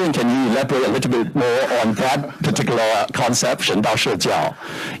was wondering, can you elaborate a little bit more on that particular concept, 神道社教,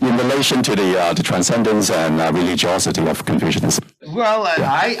 in relation to the transcendence and religiosity of Confucianism? Well,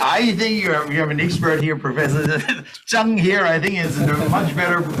 I think you have an expert here, Professor Zhang here. I think is in a much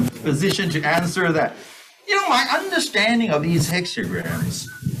better position to answer that. You know, my understanding of these hexagrams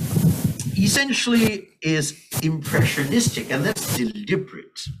essentially is impressionistic, and that's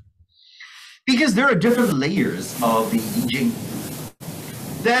deliberate. Because there are different layers of the I Ching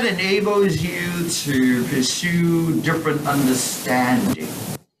that enables you to pursue different understanding.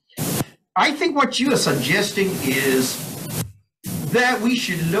 I think what you are suggesting is that we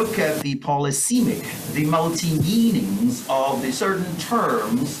should look at the polysemic, the multi-meanings of the certain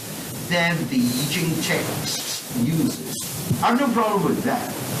terms that the I Ching text uses. I have no problem with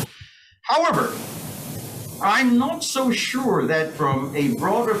that. However, I'm not so sure that from a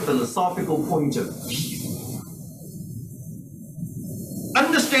broader philosophical point of view,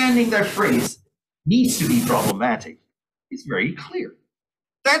 understanding that phrase needs to be problematic. It's very clear.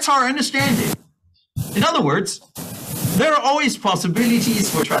 That's our understanding. In other words, there are always possibilities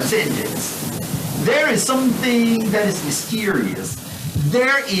for transcendence. There is something that is mysterious.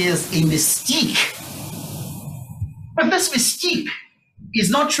 There is a mystique. But this mystique is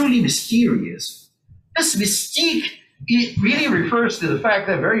not truly mysterious. This mystique, it really refers to the fact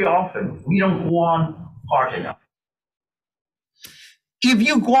that very often we don't go on hard enough. If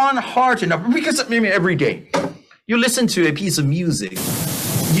you go on hard enough, because maybe every day you listen to a piece of music,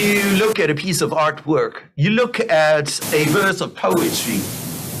 you look at a piece of artwork, you look at a verse of poetry,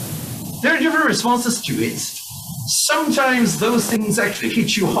 there are different responses to it. Sometimes those things actually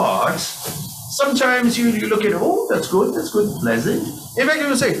hit you hard. Sometimes you look at, oh, that's good, pleasant. In fact, you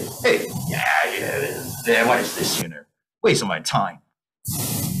will say, hey, yeah, what is this, waste of my time.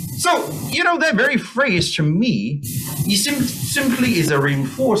 So, that very phrase to me, simply is a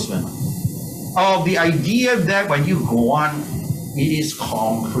reinforcement of the idea that when you go on, it is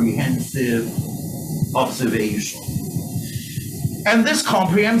comprehensive observation. And this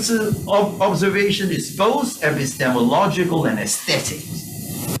comprehensive observation is both epistemological and aesthetic.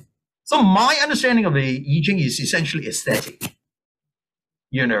 So my understanding of the I Ching is essentially aesthetic.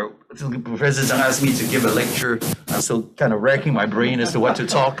 The professors asked me to give a lecture. I'm still kind of racking my brain as to what to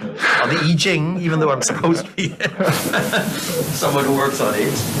talk on the I Ching, even though I'm supposed to be someone who works on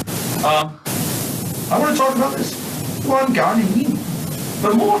it. I want to talk about this Guan Gan and Yin,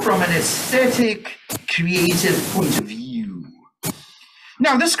 but more from an aesthetic, creative point of view.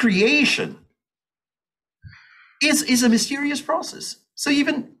 Now, this creation is a mysterious process. So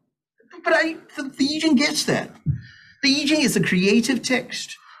the I Ching gets that. The I Ching is a creative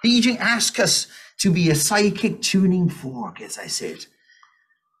text. The I Ching asks us to be a psychic tuning fork, as I said,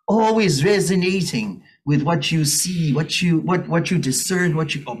 always resonating with what you see, what you discern,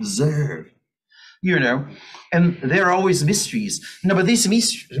 what you observe. And there are always mysteries. No, but these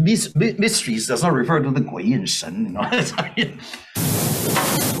mysteries does not refer to the Gui Yin Shen.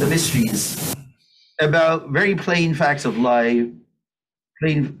 The mysteries about very plain facts of life,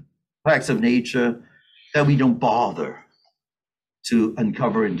 plain facts of nature, that we don't bother to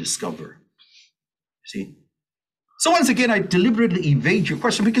uncover and discover. See? So once again, I deliberately evade your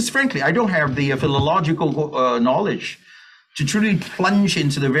question because frankly, I don't have the philological knowledge to truly plunge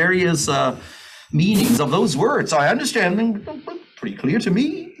into the various meanings of those words. I understand them, pretty clear to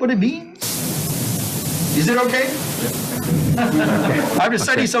me what it means. Is it okay? I have to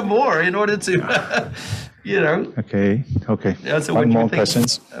study some more in order to, Okay. Yeah, so One more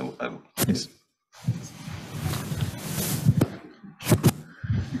questions. Yes.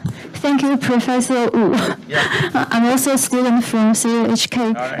 Thank you, Professor Wu. Yeah. I'm also a student from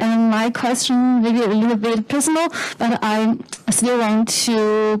CHK, and my question may be a little bit personal, but I still want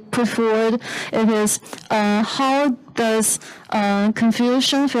to put forward it is, how does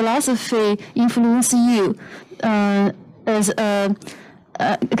Confucian philosophy influence you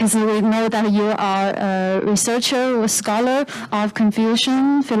because we know that you are a researcher or scholar of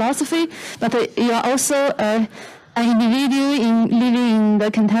Confucian philosophy, but you are also a an individual living in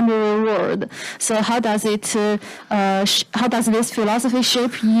the contemporary world. So how does this philosophy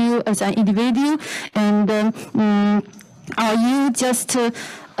shape you as an individual? And are you just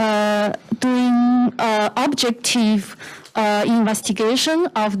doing objective investigation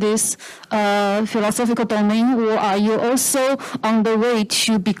of this philosophical domain, or are you also on the way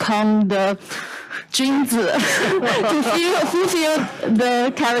to become the 君子 to fulfill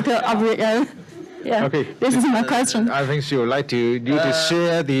the character of the yeah. Okay. This is my question. I think she would like you to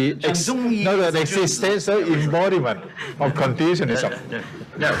share the existential embodiment of Confucianism.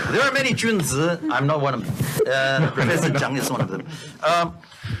 No, there are many 君子. I'm not one of them. Professor Zhang is one of them.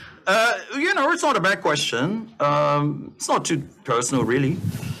 It's not a bad question. It's not too personal, really.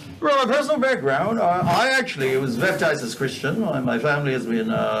 Well, my personal background, I actually was baptized as Christian. My family has been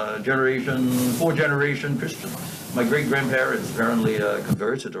four generation Christian. My great-grandparents apparently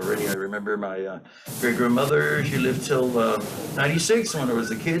converted already. I remember my great-grandmother, she lived till 96. When I was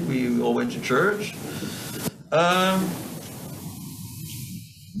a kid, we all went to church. But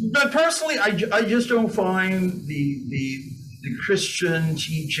personally, I just don't find the Christian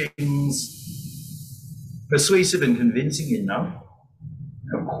teachings persuasive and convincing enough.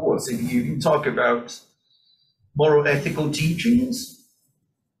 Of course, if you talk about moral ethical teachings,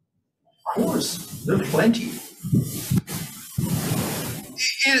 of course, there are plenty.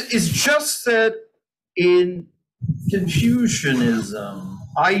 It's just that in Confucianism,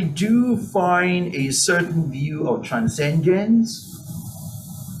 I do find a certain view of transcendence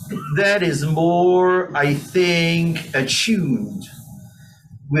that is more, I think, attuned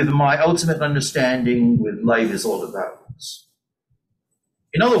with my ultimate understanding what life is all about.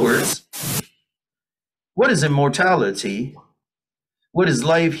 In other words, what is immortality? What is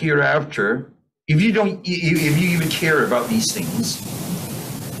life hereafter? If you even care about these things,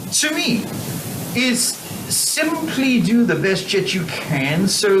 to me, it's simply do the best that you can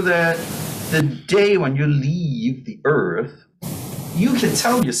so that the day when you leave the earth, you can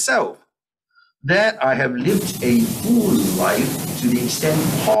tell yourself that I have lived a full life to the extent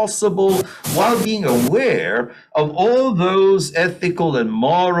possible while being aware of all those ethical and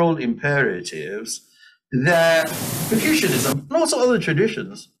moral imperatives that Confucianism and also other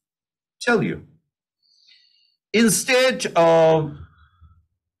traditions tell you. Instead of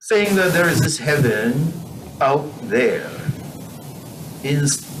saying that there is this heaven out there,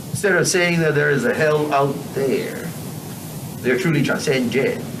 instead of saying that there is a hell out there, they're truly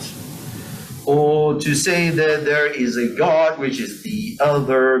transcendent. Or to say that there is a God which is the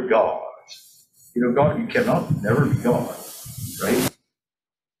other God. God, you cannot never be God, right?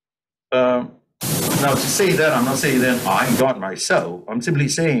 Now, to say that, I'm not saying that I'm God myself. I'm simply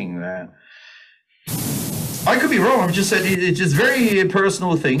saying that I could be wrong. I'm just saying it's just very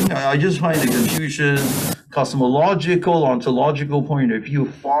personal thing. I just find the Confucian cosmological, ontological point of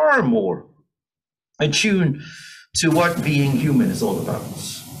view far more attuned to what being human is all about.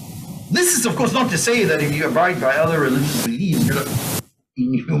 This is, of course, not to say that if you abide by other religious beliefs, you're not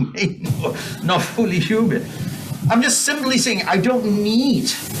inhumane or not fully human. I'm just simply saying I don't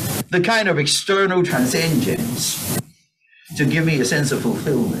need the kind of external transcendence to give me a sense of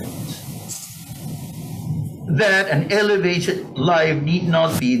fulfillment. That an elevated life need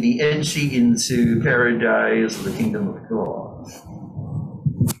not be the entry into paradise or the kingdom of God.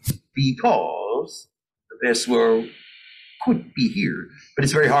 Because the best world could be here, but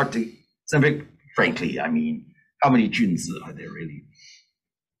it's very hard to, frankly, I mean, how many Junzi are there really?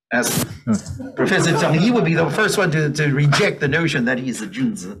 As Professor Zhang, he would be the first one to reject the notion that he's a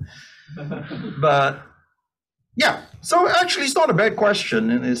Junzi. But yeah, so actually it's not a bad question.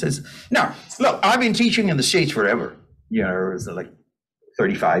 And it says, now, look, I've been teaching in the States forever, it's like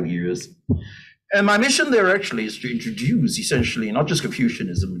 35 years. And my mission there actually is to introduce essentially, not just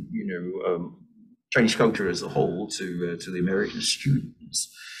Confucianism, Chinese culture as a whole to the American students.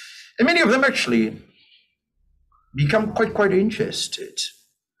 And many of them actually become quite interested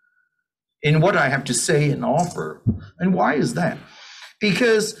in what I have to say and offer. And why is that?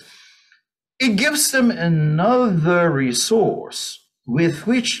 Because it gives them another resource with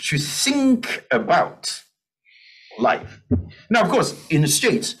which to think about life. Now, of course, in the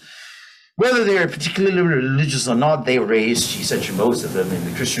States, whether they're particularly religious or not, they raised essentially most of them in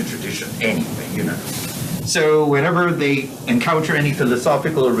the Christian tradition anyway, So whenever they encounter any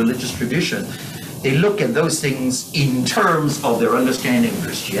philosophical or religious tradition, they look at those things in terms of their understanding of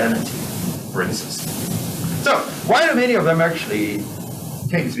Christianity, for instance. So why do many of them actually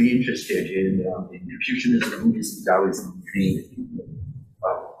tend to be interested in Confucianism, Buddhism, Taoism,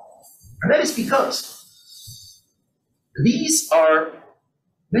 and that is because these are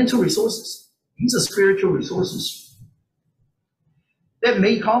mental resources. These are spiritual resources that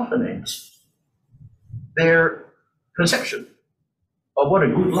may complement their conception of what a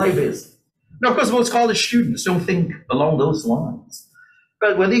good life is. Now, of course, most college students don't think along those lines.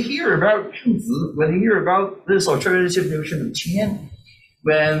 But when they hear about Zhuzi, when they hear about this alternative notion of Tian,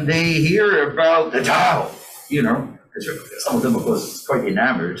 when they hear about the Tao, you know, some of them, of course, quite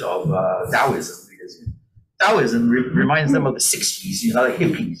enamored of Taoism, because Taoism reminds them of the 60s, you know, like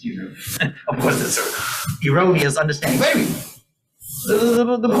hippies, you know. Of course, it's an erroneous understanding. But anyway,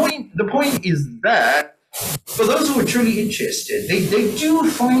 the point is that for those who are truly interested, they do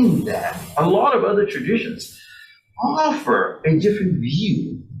find that a lot of other traditions offer a different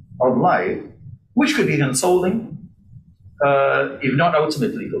view of life, which could be consoling, if not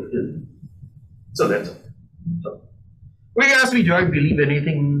ultimately fulfilling. So that's all. So, when you ask me, do I believe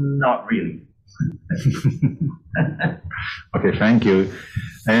anything? Not really. Okay, thank you.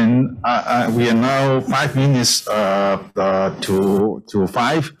 And we are now 5 minutes to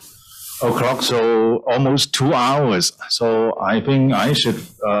 5 o'clock, so almost 2 hours. So I think I should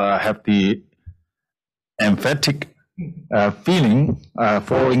have the emphatic feeling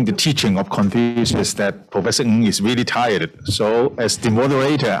following the teaching of Confucius that Professor Ng is really tired. So as the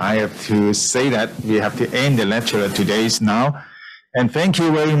moderator, I have to say that we have to end the lecture today now. And thank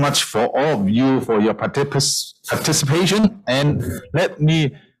you very much for all of you for your participation. And let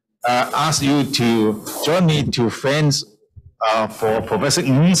me ask you to join me to thanks for Professor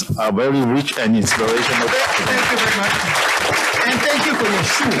Ng's very rich and inspirational. Thank you very much. And thank you for your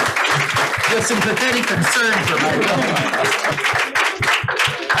shoe, your sympathetic concern for my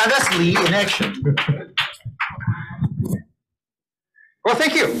and that's Li in action. Well,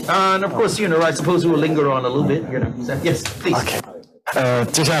 thank you. And of course, you know, I suppose we'll linger on a little bit. You know, so, yes, please. Okay.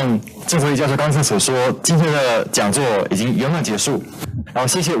 就像郑作义教授刚才所说，今天的讲座已经圆满结束。然后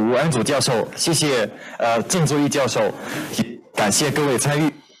谢谢伍安祖教授，谢谢郑作义教授，也感谢各位参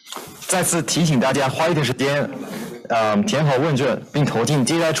与。再次提醒大家花一点时间，填好问卷，并投进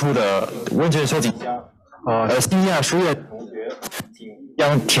接待处的问卷收集箱。新亚书院同学，请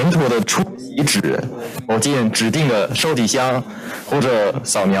将填妥的出题纸投进指定的收集箱，或者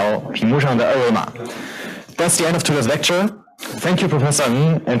扫描屏幕上的二维码。That's the end of today's lecture. Thank you, Professor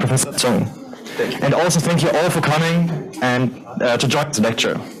Ng and Professor Zhong. And also thank you all for coming and to join the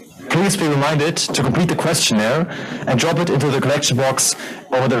lecture. Please be reminded to complete the questionnaire and drop it into the collection box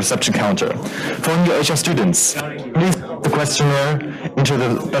over the reception counter. For new HR students, please drop the questionnaire into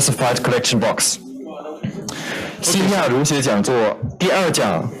the specified collection box. 新亚儒学讲座第2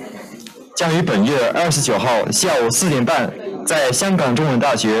讲将于本月29号下午4点半在香港中文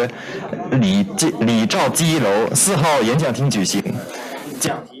大学李兆基楼4号演讲厅举行。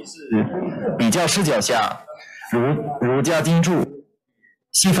讲题是比较视角下儒家经注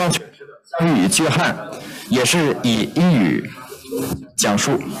西方诠释的相遇与缺憾，也是以英语讲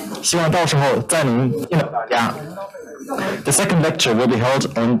述，希望到时候再能见到大家。The second lecture will be held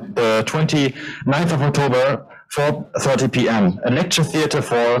on the 29th of October, 4:30 p.m. a lecture theatre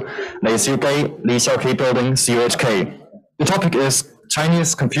for Li Xiaokei Building, CUHK. The topic is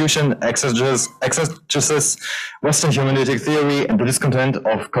Chinese Confucian exegesis, Western humanistic theory, and the discontent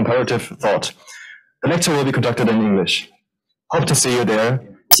of comparative thought. The lecture will be conducted in English. Hope to see you there.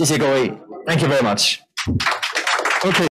 谢谢各位. Thank you very much. Okay.